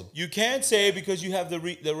canceled. you can't say it because you have the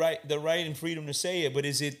right and freedom to say it. But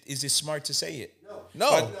is it smart to say it?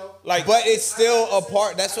 No, Like, but it's still a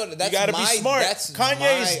part. That's you gotta be smart. That's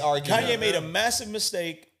my argument. Kanye made a massive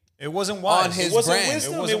mistake. It wasn't wise. On his It wasn't brand.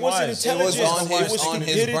 wisdom. It It wasn't wasn't wise. intelligence. It was it was on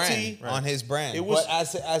his stupidity. brand. On his brand. It was-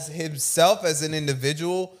 but as himself as an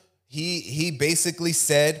individual, he basically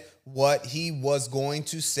said what he was going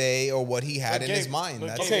to say or what he had in his mind.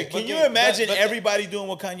 That's Okay, it. can you imagine everybody doing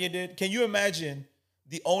what Kanye did? Can you imagine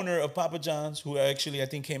the owner of Papa John's, who actually I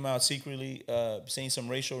think came out secretly saying some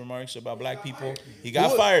racial remarks about black people? He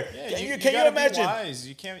got fired. Yeah, Can you gotta imagine be wise.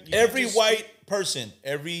 You can't every just- white person,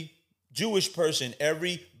 every Jewish person,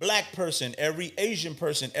 every black person, every Asian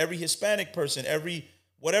person, every Hispanic person, every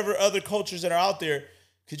whatever other cultures that are out there?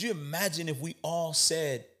 Could you imagine if we all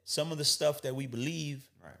said some of the stuff that we believe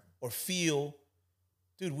or feel?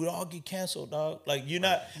 Dude, we'd all get canceled, dog. Like, you're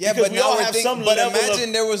not. Yeah, because but we now all we're have thinking, some but level imagine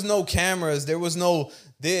of. there was no cameras, there was no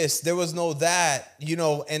this, there was no that, you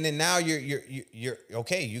know, and then now you're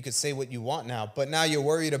okay, you could say what you want now, but now you're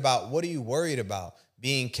worried about, what are you worried about?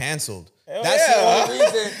 Being canceled. Hell That's yeah. the only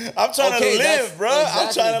reason. I'm trying to live, that's- bro.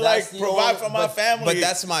 I'm trying to that's the provide for my family. But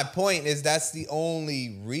that's my point, is that's the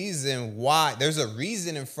only reason why. There's a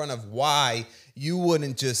reason in front of why you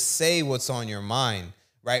wouldn't just say what's on your mind.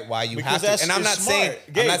 Right, why you Because have to, and I'm it's not smart. saying,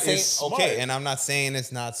 Gabe, I'm not saying, it's smart. okay, and I'm not saying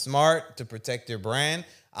it's not smart to protect your brand.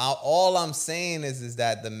 All I'm saying is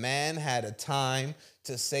that the man had a time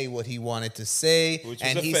to say what he wanted to say, Which was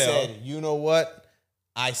and a he fail. said, you know what,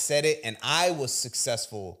 I said it, and I was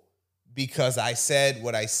successful because I said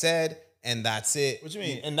what I said, and that's it. What you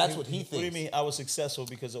mean? And that's what he thinks. What do you mean? I was successful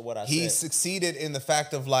because of what I He said. succeeded in the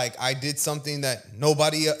fact of, like, I did something that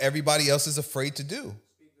everybody else is afraid to do.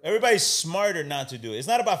 Everybody's smarter not to do it. It's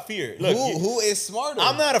not about fear. Look, Who is smarter?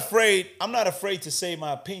 I'm not afraid. I'm not afraid to say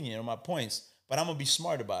my opinion or my points, but I'm gonna be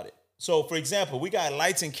smart about it. So, for example, we got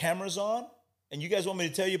lights and cameras on, and you guys want me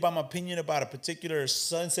to tell you about my opinion about a particular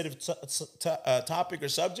sensitive topic or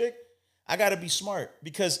subject. I gotta be smart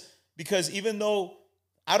because even though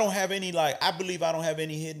I don't have any, like, I believe I don't have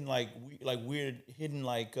any hidden weird hidden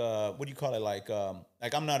what do you call it, like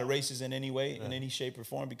I'm not a racist in any way, in any shape or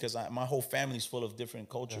form, because my whole family's full of different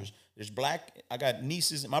cultures. There's black. I got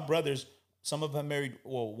nieces. My brothers. Some of them married.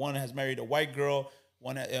 Well, one has married a white girl.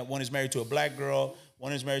 One is married to a black girl.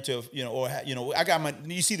 One is married to I got my.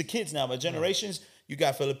 You see the kids now. My generations. You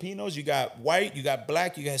got Filipinos. You got white. You got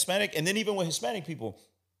black. You got Hispanic. And then even with Hispanic people,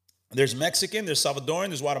 there's Mexican. There's Salvadoran.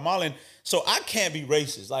 There's Guatemalan. So I can't be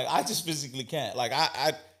racist. Like, I just physically can't. Like,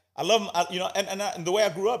 I love them, and the way I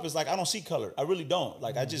grew up is like, I don't see color. I really don't.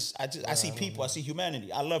 Like, I see people. I see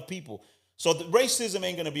humanity. I love people. So the racism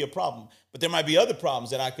ain't gonna be a problem. But there might be other problems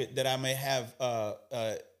that I may have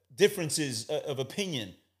differences of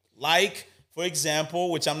opinion. Like, for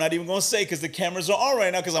example, which I'm not even gonna say because the cameras are on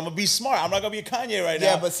right now, because I'm gonna be smart. I'm not gonna be a Kanye right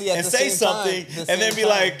Yeah, now but see, at and the say same time- something the and same then be time-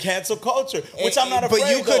 like cancel culture, which I'm not afraid. But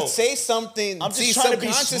you could though. say something. I'm just see, trying to be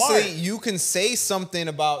subconsciously, smart. you can say something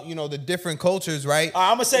about the different cultures, right?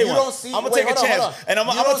 I'm gonna say You one. don't see- I'm gonna wait, take a hold on, chance, hold on. and I'm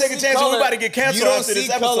You gonna don't take a see chance. And color. we're about to get You canceled don't after see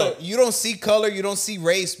this color. episode. You don't see color. You don't see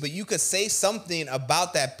race, but you could say something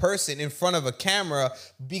about that person in front of a camera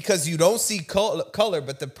because you don't see color,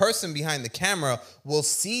 but the person behind the camera will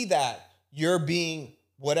see that you're being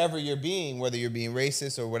whatever you're being, whether you're being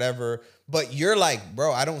racist or whatever. But you're like,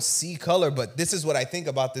 bro, I don't see color, but this is what I think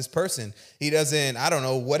about this person. He doesn't, I don't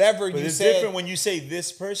know, whatever But you it's said. different when you say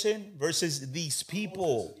this person versus these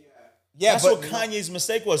people. Yeah, That's but what Kanye's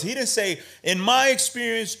mistake was. He didn't say, in my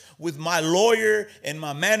experience with my lawyer and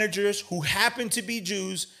my managers who happen to be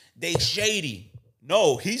Jews, they shady.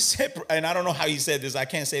 No, he said, and I don't know how he said this. I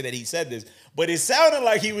can't say that he said this, but it sounded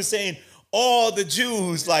like he was saying all the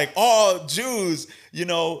Jews, like all Jews,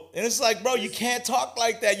 And it's like, bro, you can't talk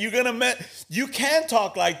like that. You can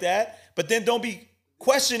talk like that, but then don't be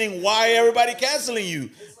questioning why everybody canceling you.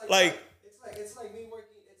 It's like me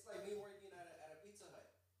working at a Pizza Hut,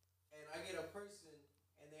 and I get a person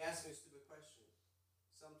and they ask me a stupid question,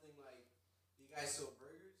 something like, "Do you guys sell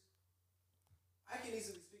burgers?" I can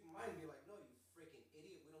easily speak my mind and be like, "No, you freaking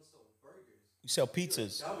idiot! We don't sell burgers. You sell You're a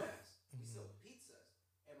pizzas. dumbass. We sell pizzas."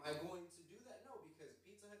 Am I going to do that? No, because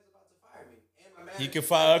Pizza Hut's about to fire me, and my manager. He can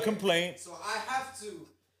file a complaint. So I have to.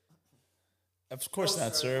 Of course No,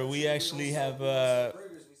 not, sir. sir. We actually have we don't sell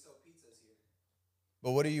burgers. We sell pizzas here.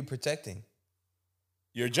 But what are you protecting?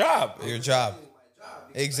 your job. Your job. My job,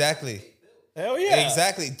 because Exactly. I pay bills. Hell yeah.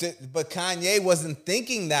 Exactly. But Kanye wasn't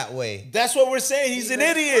thinking that way. That's what we're saying. He's an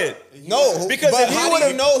idiot. No, Because but if he how do would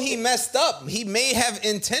have you- known he messed up. He may have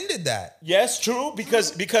intended that. Yes, true.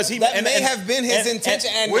 Because he That may have been his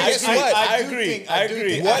intention. And guess what? I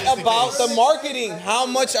agree. What about the marketing? How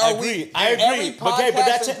much are we? I agree. Every But Gabe, but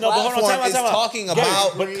that's podcast it. No, but hold on, platform time out, is time out. talking Gabe,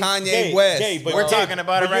 about but- Kanye Gabe, West. Gabe, but We're Gabe, talking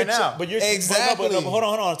about it but right you're- now. But you're Exactly. But hold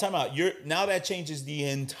on, time out. Now that changes the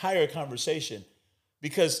entire conversation,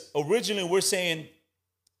 because originally we're saying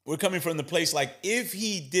we're coming from the place like, if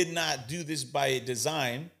he did not do this by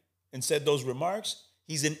design and said those remarks,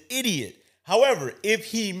 he's an idiot. However, if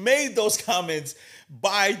he made those comments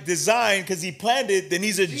by design because he planned it, then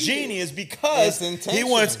he's a genius because It's he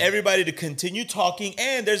wants intention. everybody to continue talking.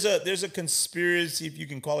 And there's a conspiracy, if you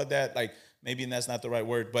can call it that, like maybe that's not the right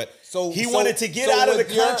word, but he wanted to get out of the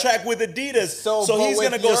contract with Adidas. So but he's with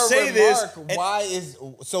gonna go your say this. remark, and Why is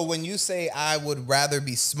so when you say I would rather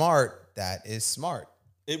be smart, that is smart.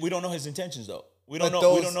 we don't know his intentions though. We don't But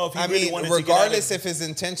know. We don't know if he really wanted to get out regardless of, if his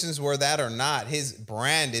intentions were that or not, his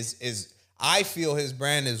brand is I feel his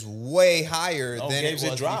brand is way higher than Gabe's it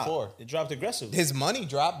was dropped. before. It dropped aggressively. His money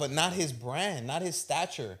dropped, but not his brand, not his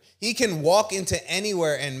stature. He can walk into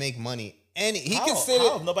anywhere and make money. He How? can sit.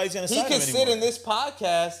 How? Nobody's gonna He sign can him sit anymore. in this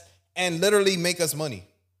podcast and literally make us money.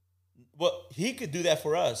 Well, he could do that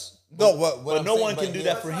for us. No, what but I'm no saying, one can but do he-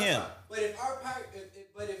 that for him. But if our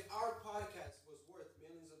podcast was worth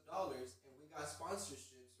millions of dollars and we got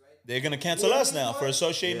sponsorships, right? They're gonna cancel us now for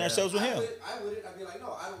associating ourselves with him. I'd be like,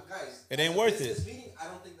 no, I don't, guys. It ain't as a worth business it. Meeting, I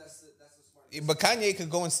don't think that's the smart. But Kanye could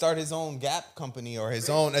go and start his own Gap company or his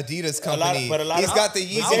own Adidas A lot- company. but a lot He's of- got the I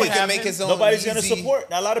Yeezy. would He can have make him. his own. Nobody's gonna Yeezy. support.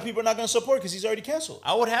 A lot of people are not gonna support because he's already canceled.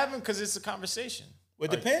 I would have him because it's a conversation.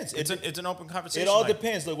 Well, it depends. It's an open conversation. It all like,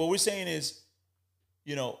 depends. Look, what we're saying is,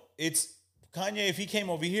 it's Kanye. If he came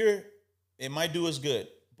over here, it might do us good.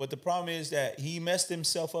 But the problem is that he messed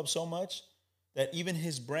himself up so much that even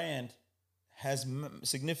his brand has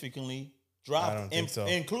significantly dropped, I don't think so.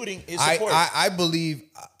 including his I, support. I believe.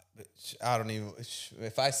 I don't even.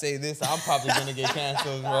 If I say this, I'm probably gonna get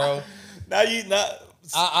canceled, bro. now you not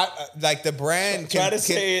I like the brand. try to can-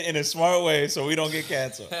 say it in a smart way so we don't get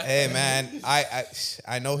canceled. Hey man,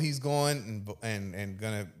 I know he's going and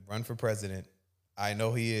gonna run for president. I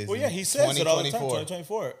know he is. Well, yeah, in he says it all the time.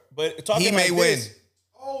 2024. 2024, but talking He may like win. this,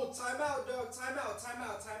 Oh, time out, dog. Time out.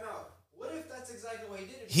 What if that's exactly what he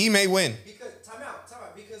did? He may win. Because time out.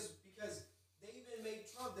 Because they even made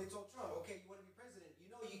Trump. They told Trump, okay, you want to be president?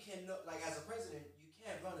 You know, you can't like as a president, you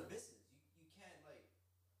can't run a business.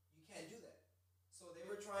 You can't do that. So they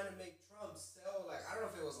were trying to make Trump sell I don't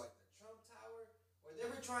know if it was like the Trump Tower, or they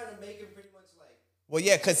were trying to make him pretty much like. Well,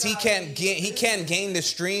 yeah, because he can't gain the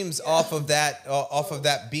streams off of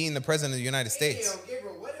that being the president of the United States.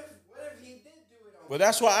 Gabriel, what if he did do it on? well,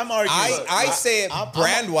 that's why I'm arguing. I say it I'm-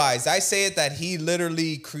 brand wise. I say it that he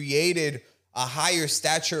literally created a higher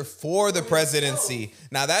stature for the presidency.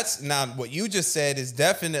 Now what you just said is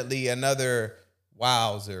definitely another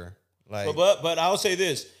wowzer. Like But I'll say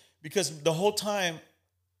this, because the whole time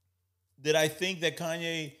did I think that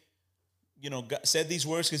Kanye, said these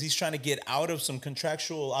words because he's trying to get out of some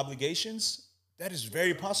contractual obligations? That is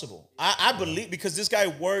very possible. I believe, because this guy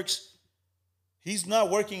works. He's not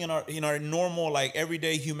working in our normal, like,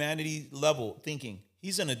 everyday humanity level thinking.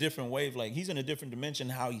 He's in a different wave. Like, he's in a different dimension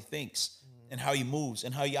how he thinks and how he moves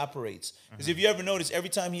and how he operates. Because if you ever notice, every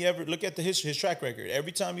time he ever look at his track record,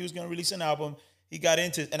 every time he was going to release an album, he got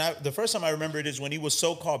into, and the first time I remember it is when he was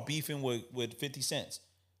so-called beefing with 50 Cent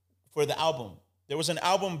for the album. There was an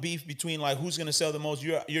album beef between, like, who's going to sell the most.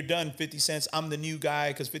 You're done, 50 Cent. I'm the new guy,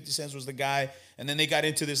 because 50 Cent was the guy. And then they got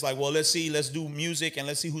into this, like, well, let's do music, and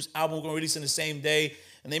let's see whose album we're going to release in the same day.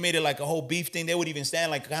 And they made it like a whole beef thing. They would even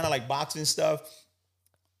stand, like, kind of like boxing stuff.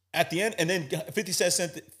 At the end, and then 50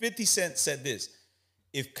 Cent said this: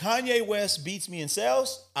 if Kanye West beats me in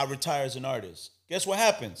sales, I retire as an artist. Guess what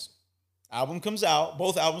happens? Album comes out.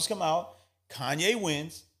 Both albums come out. Kanye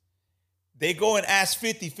wins. They go and ask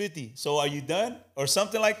 50, so are you done? Or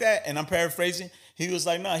something like that. And I'm paraphrasing. He was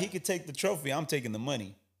like, nah, he could take the trophy. I'm taking the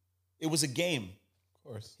money. It was a game.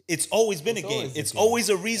 Of course. It's always been a game. It's always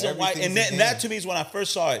a reason why. And that to me is when I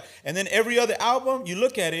first saw it. And then every other album, you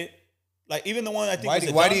look at it, like even the one I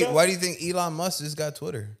think why do you think Elon Musk just got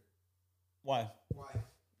Twitter? Why?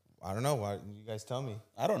 I don't know. Why you guys tell me?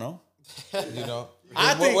 I don't know. You know,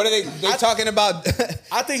 what are they talking about?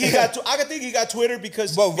 I think he got Twitter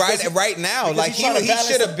because. But right now, like he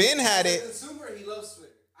should have been had it. Consumer, he loves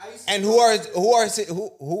Twitter. And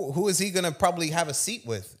who is he gonna probably have a seat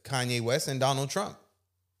with? Kanye West and Donald Trump.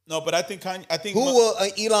 No, but I think who will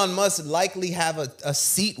Elon Musk likely have a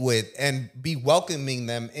seat with and be welcoming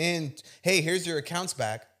them in? Hey, here's your accounts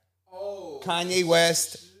back. Oh, Kanye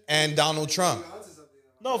West and Donald Trump.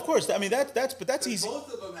 No, of course. I mean that's easy.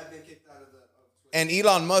 Both of them have been kicked out of Twitter. And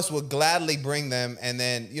Elon Musk would gladly bring them. And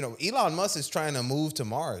then, Elon Musk is trying to move to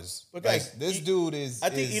Mars. But guys, like, this dude is. I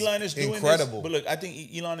think Elon is doing incredible. This, but look, I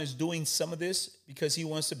think Elon is doing some of this because he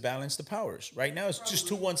wants to balance the powers. Right now, it's just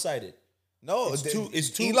too one-sided. No,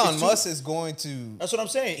 Elon Musk is going to. That's what I'm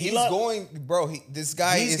saying. He's going, bro. This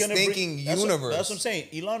guy is thinking universe. That's what I'm saying.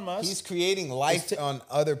 Elon Musk. He's creating life on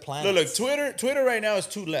other planets. Look, Twitter right now is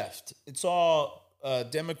too left. It's all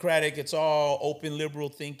democratic. It's all open liberal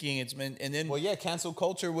thinking. And then cancel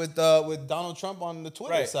culture with Donald Trump on the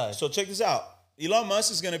Twitter side. So check this out. Elon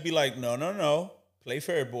Musk is gonna be like, no, play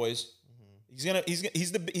fair, boys. He's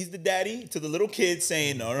the daddy to the little kids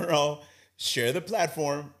saying no, share the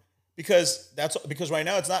platform. Because right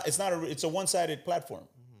now it's a one-sided platform,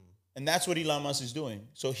 and that's what Elon Musk is doing.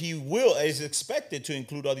 So he is expected to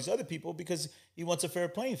include all these other people because he wants a fair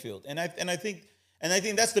playing field. And I think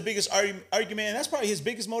that's the biggest argument, and that's probably his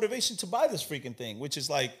biggest motivation to buy this freaking thing, which is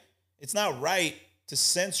like it's not right to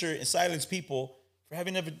censor and silence people for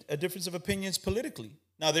having a difference of opinions politically.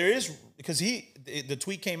 Now there is, because the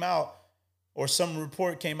tweet came out, or some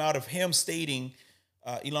report came out of him stating,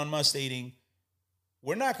 Elon Musk stating,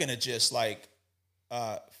 we're not going to just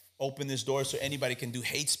open this door so anybody can do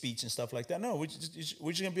hate speech and stuff like that. No, we're just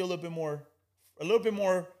going to be a little bit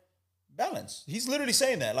more balanced. He's literally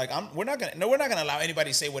saying that. Like, we're not going to allow anybody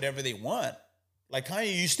to say whatever they want. Like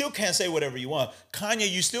Kanye, you still can't say whatever you want. Kanye,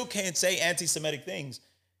 you still can't say anti-Semitic things.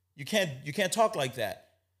 You can't talk like that.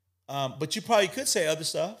 But you probably could say other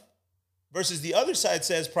stuff. Versus the other side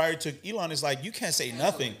says prior to Elon is like, you can't say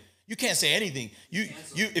nothing. You can't say anything.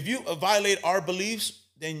 If you violate our beliefs,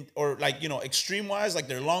 then extreme wise, like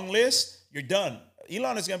their long list, you're done.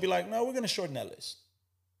 Elon is gonna be like, no, we're gonna shorten that list.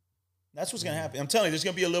 That's what's gonna happen. I'm telling you, there's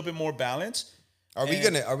gonna be a little bit more balance. Are we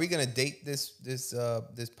gonna date this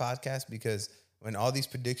podcast? Because when all these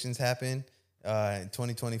predictions happen in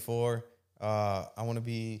 2024, I want to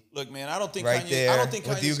be. Look, man, I don't think right Kanye, there I don't think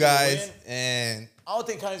with Kanye's you guys, win. and I don't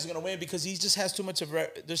think Kanye's gonna win because he just has too much of.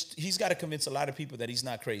 He's got to convince a lot of people that he's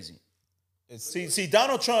not crazy. See,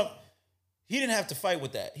 Donald Trump, he didn't have to fight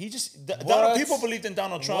with that. He just people believed in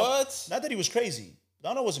Donald Trump. What? Not that he was crazy.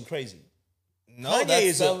 Donald wasn't crazy. No,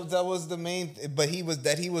 that was the main. But he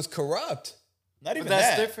was corrupt. Not even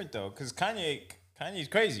that's that. different though, because Kanye's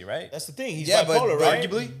crazy, right? That's the thing. He's bipolar, right?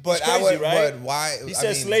 Arguably. But he's crazy, right? But why? He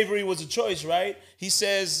says slavery was a choice, right? He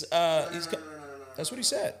says that's what he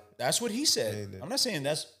said. That's what he said. I'm not saying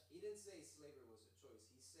that's. He didn't say slavery was a choice.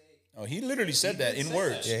 He said. Oh, he literally said that in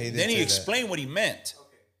words. Yeah, then he explained what he meant.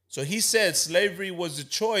 Okay. So he said slavery was a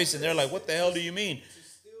choice, and they're like, "What the hell do you mean?" To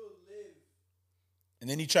still live. And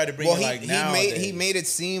then he tried to bring Well, it like he made it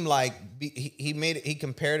seem like he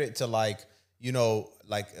compared it to like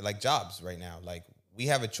jobs right now. Like we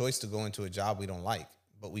have a choice to go into a job we don't like,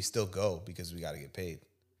 but we still go because we got to get paid.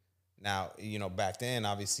 Now, back then,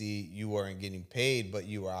 obviously, you weren't getting paid, but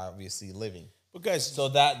you were obviously living. But guys, So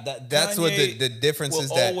that's what Kanye the difference will is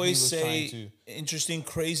that he always was say trying to. interesting,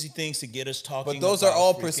 crazy things to get us talking. But those are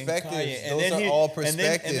all about freaking perspectives. Kanye. And Those then are he- all and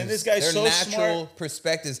perspectives. then this guy's They're so natural smart.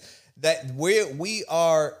 perspectives that we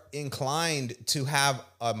are inclined to have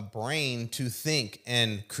a brain to think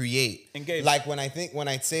and create. Engage. Like when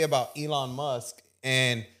I say about Elon Musk,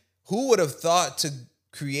 and who would have thought to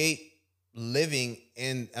create living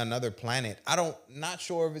in another planet? Not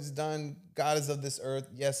sure if it's done. God is of this earth,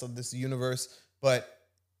 yes, of this universe, but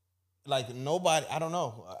like nobody, I don't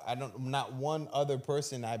know. Not one other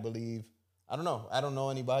person, I believe. I don't know. I don't know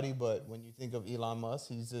anybody, but when you think of Elon Musk,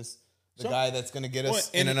 he's just the guy that's going to get us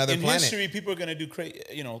in another planet. In history, people are going to do crazy,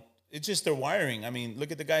 it's just their wiring. I mean,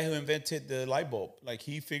 look at the guy who invented the light bulb. Like,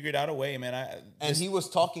 he figured out a way, man. And he was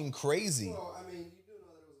talking crazy. Well, I mean, you do know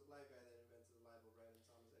that it was a black guy that invented the light bulb, right? And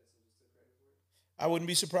Thomas Edison just took credit for it. I wouldn't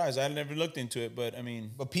be surprised. I never looked into it, but I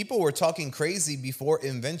mean. But people were talking crazy before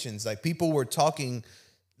inventions. Like, people were talking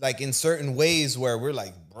like in certain ways where we're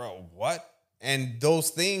like, bro, what? And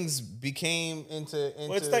those things became into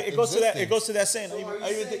Well, it's like, it goes to that saying. So I are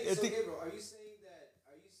even you think- saying, I think- Gabriel, are you saying that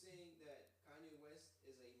Kanye West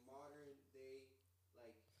is a modern day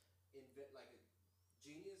like a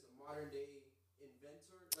genius, a modern day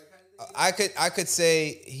inventor, like kind of thing? I could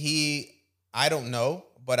say I don't know,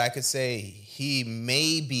 but I could say he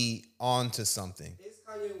may be onto something. Is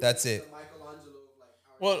Kanye West That's it. the Michelangelo of like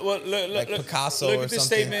our Well, look, Like Picasso look or at this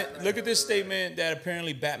something. statement. Look at this statement that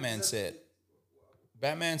apparently Batman said.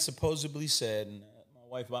 Batman supposedly said, and my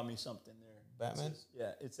wife bought me something there. Batman?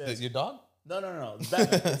 Yeah, it says Your dog? no.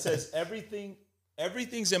 Batman, it says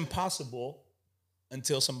everything's impossible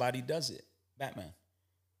until somebody does it. Batman.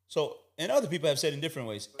 So, and other people have said in different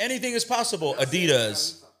ways. Anything is possible.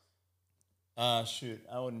 Adidas. Shoot,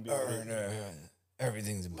 I wouldn't be able to.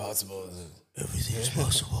 Everything's impossible. Everything is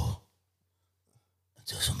possible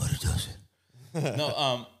until somebody does it.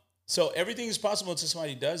 No, so everything is possible until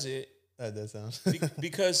somebody does it. That sounds.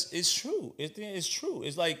 Because it's true. It's true.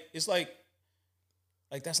 It's like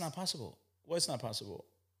that's not possible. What's not possible?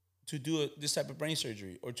 To do this type of brain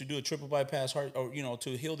surgery, or to do a triple bypass heart, or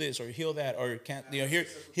to heal this or heal that, or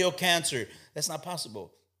heal cancer. That's not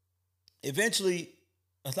possible. Eventually,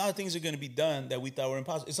 a lot of things are going to be done that we thought were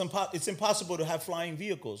impossible. It's impossible to have flying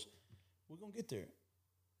vehicles. We're gonna get there.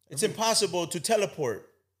 It's impossible to teleport.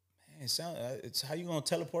 Man, it's how you gonna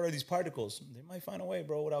teleport all these particles? They might find a way,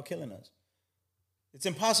 bro, without killing us. It's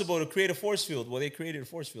impossible to create a force field. Well, they created a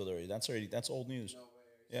force field already. That's old news. No way.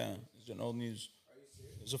 Yeah, it's an old news. Are you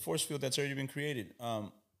serious? There's a force field that's already been created.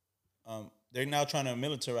 They're now trying to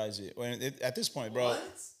militarize it. At this point, bro, What?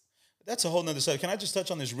 that's a whole nother subject. Can I just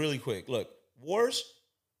touch on this really quick? Look, wars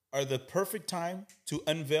are the perfect time to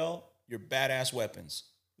unveil your badass weapons.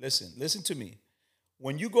 Listen to me.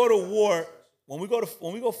 When you go to war, when we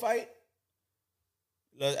go fight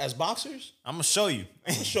as boxers, I'm gonna show you.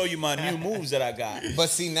 I'm gonna show you my new moves that I got. But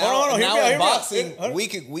see now, Hold on, hear now me out, in hear me out. boxing, Hold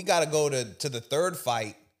on. we gotta go to the third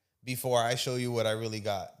fight before I show you what I really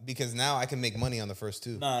got, because now I can make money on the first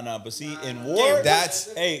two. Nah, but see, in war,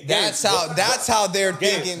 That's how they're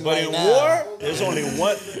thinking but right in now. war, there's only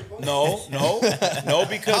one. No,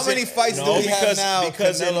 because How many fights do we have now?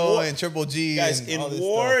 Because in Canelo war, and Triple G. guys, and in all this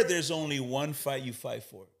war, stuff. there's only one fight you fight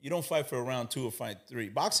for. You don't fight for round 2 or fight 3.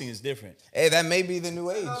 Boxing is different. Hey, that may be the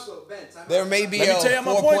new age. Ben, There may be Let me a tell you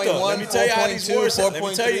my point, though. 4.1, Let me tell you how these 4.2, wars. Let me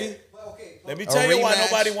tell 4.3. you. Let me tell you why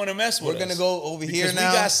nobody want to mess with us. We're gonna go over here Because now.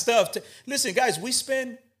 we got stuff. Listen, guys, we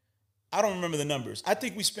spend. I don't remember the numbers. I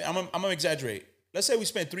think we spent. I'm gonna exaggerate. Let's say we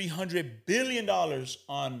spent $300 billion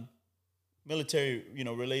on military,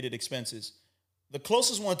 related expenses. The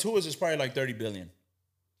closest one to us is probably like $30 billion.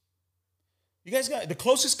 You guys got the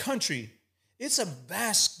closest country. It's a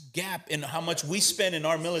vast gap in how much we spend in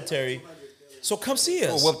our military. So come see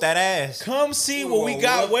us. Whoop that ass. Come see what we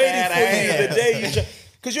got whoop waiting that for you the ass. day you.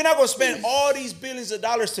 Because you're not going to spend all these billions of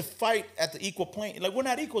dollars to fight at the equal plane. Like, we're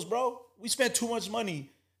not equals, bro. We spend too much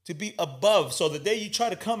money to be above. So the day you try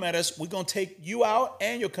to come at us, we're going to take you out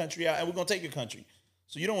and your country out, and we're going to take your country.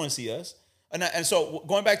 So you don't want to see us. And so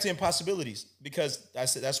going back to impossibilities, because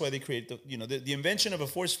that's why they created the invention of a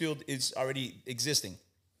force field is already existing.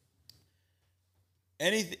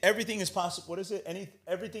 Everything is possible. What is it?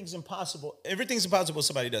 Everything's impossible. Everything's impossible.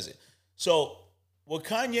 Somebody does it. So,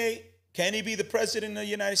 Kanye, can he be the president of the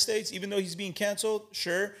United States, even though he's being canceled?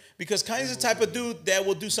 Sure, because Kanye's the type of dude that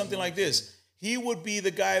will do something like this. He would be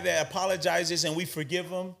the guy that apologizes and we forgive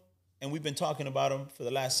him, and we've been talking about him for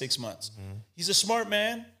the last 6 months. Mm-hmm. He's a smart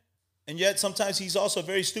man, and yet sometimes he's also a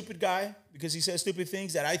very stupid guy because he says stupid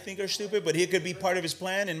things that I think are stupid, but he could be part of his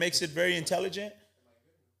plan and makes it very intelligent.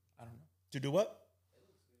 I don't know. To do what?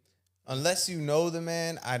 Unless you know the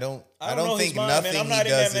man, I don't know his think mind, man. nothing I'm he not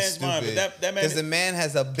in does that is man's mind, but stupid. that man- Because the man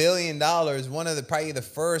has $1 billion, probably the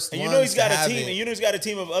first And ones you know he's got to a have team, it. and you know he's got a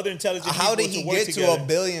team of other intelligent How people did he to work get together. to $1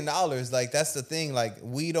 billion? Like, that's the thing. Like,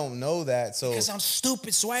 we don't know that. So Because I'm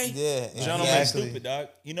stupid, Sway. yeah, Gentleman, exactly. stupid, dog.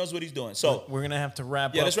 He knows what he's doing. So, We're gonna have to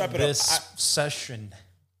wrap Yeah, up let's wrap it up. this session.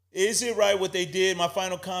 is it right what they did? My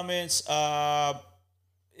final comments.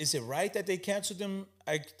 Is it right that they canceled them?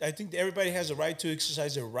 I think everybody has a right to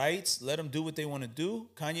exercise their rights. Let them do what they want to do.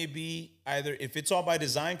 Kanye B, either if it's all by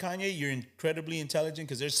design, Kanye, you're incredibly intelligent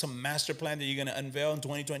because there's some master plan that you're going to unveil in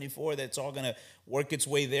 2024 that's all going to work its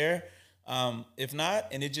way there. If not,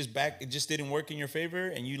 and it just didn't work in your favor,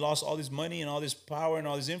 and you lost all this money and all this power and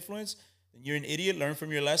all this influence, then you're an idiot. Learn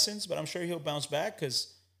from your lessons. But I'm sure he'll bounce back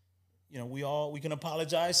because we can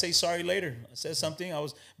apologize, say sorry later. I said something.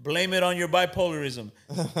 Blame it on your bipolarism.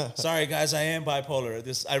 Sorry, guys, I am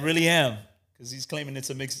bipolar. I really am, because he's claiming it's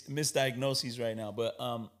a misdiagnosis right now. But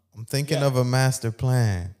I'm thinking of a master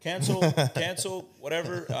plan. cancel,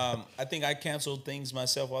 whatever. I think I cancel things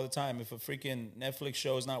myself all the time. If a freaking Netflix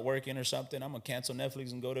show is not working or something, I'm gonna cancel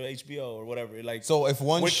Netflix and go to HBO or whatever. Like, So if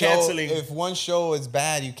one we're show canceling. if one show is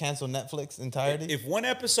bad, you cancel Netflix entirety? If one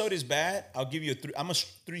episode is bad, I'll give you I'm a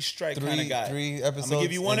 3-strike kind of guy. 3 I'm episodes. gonna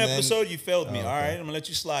give you one and then- episode, you failed me. Oh, All okay. right, I'm gonna let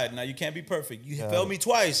you slide. Now you can't be perfect. You failed me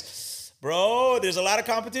twice. Bro, there's a lot of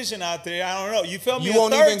competition out there. I don't know. You failed me You a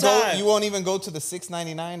won't third even go. time. You won't even go to the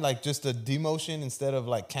 $6.99, like just a demotion instead of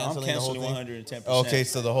like I'm canceling the whole canceling thing. 110%. Okay,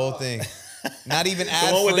 so the whole thing, not even The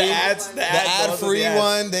ad one with free. the ads, the ad ads, free the ads.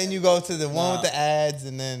 one. Then you go to the one Nah. with the ads,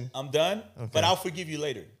 and then I'm done, Okay. but I'll forgive you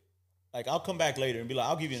later. Like, I'll come back later and be like,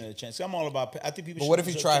 I'll give you another chance. I'm all about. I think people. But should what if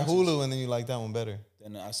you deserve try chances. Hulu and then you like that one better?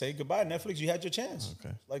 Then I say goodbye, Netflix. You had your chance.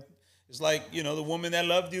 Okay. It's like the woman that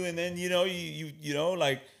loved you, and then you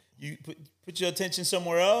put your attention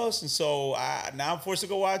somewhere else, and so now I'm forced to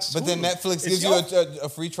go watch. But then Hulu. Netflix It's gives you your- a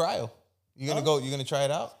free trial. You're gonna go. You're gonna try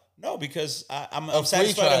it out. No, because I'm free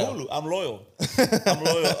satisfied at trial. Hulu. I'm loyal. I'm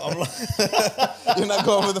loyal. You're not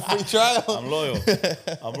going for the free trial. I'm loyal.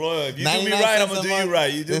 I'm loyal. If you do me 99 right, I'm cents gonna a do you month.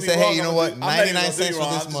 right. You do They me say, wrong, hey, you know I'm what? gonna do- I'm not even 99 gonna do you cents for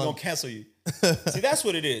wrong. this I'm just gonna month. cancel you. See, that's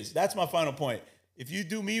what it is. That's my final point. If you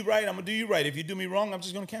do me right, I'm gonna do you right. If you do me wrong, I'm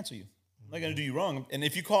just gonna cancel you. I'm not gonna do you wrong. And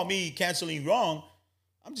if you call me canceling you wrong,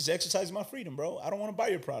 I'm just exercising my freedom, bro. I don't want to buy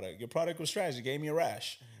your product. Your product was trash. It gave me a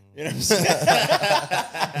rash. You know what I'm saying?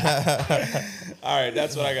 All right,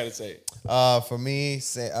 that's what I gotta say. For me,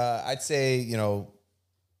 I'd say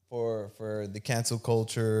for the cancel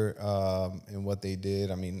culture and what they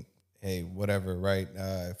did. I mean, hey, whatever, right?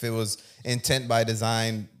 If it was intent by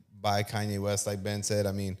design by Kanye West, like Ben said,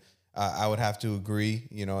 I mean, I would have to agree.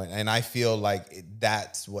 And I feel like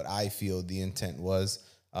that's what I feel the intent was.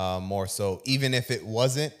 More so, even if it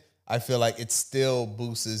wasn't, I feel like it still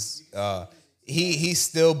boosts. He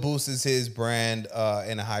still boosts his brand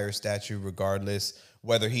in a higher stature, regardless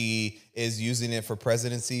whether he is using it for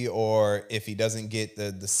presidency or if he doesn't get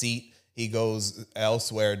the seat, he goes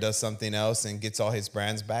elsewhere, does something else, and gets all his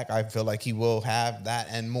brands back. I feel like he will have that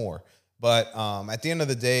and more. But at the end of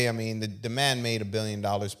the day, I mean, the man made $1 billion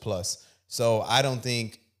plus. So I don't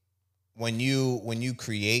think when you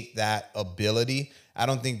create that ability, I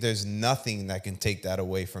don't think there's nothing that can take that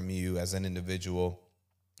away from you as an individual,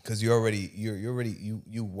 because you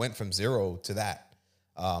went from zero to that.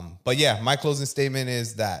 But yeah, my closing statement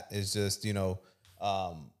is just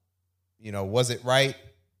was it right?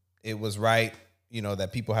 It was right.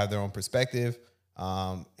 That people have their own perspective,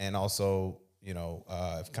 and also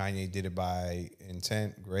if Kanye did it by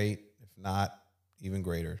intent, great. If not, even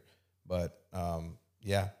greater. But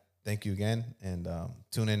yeah, thank you again, and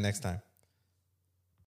tune in next time.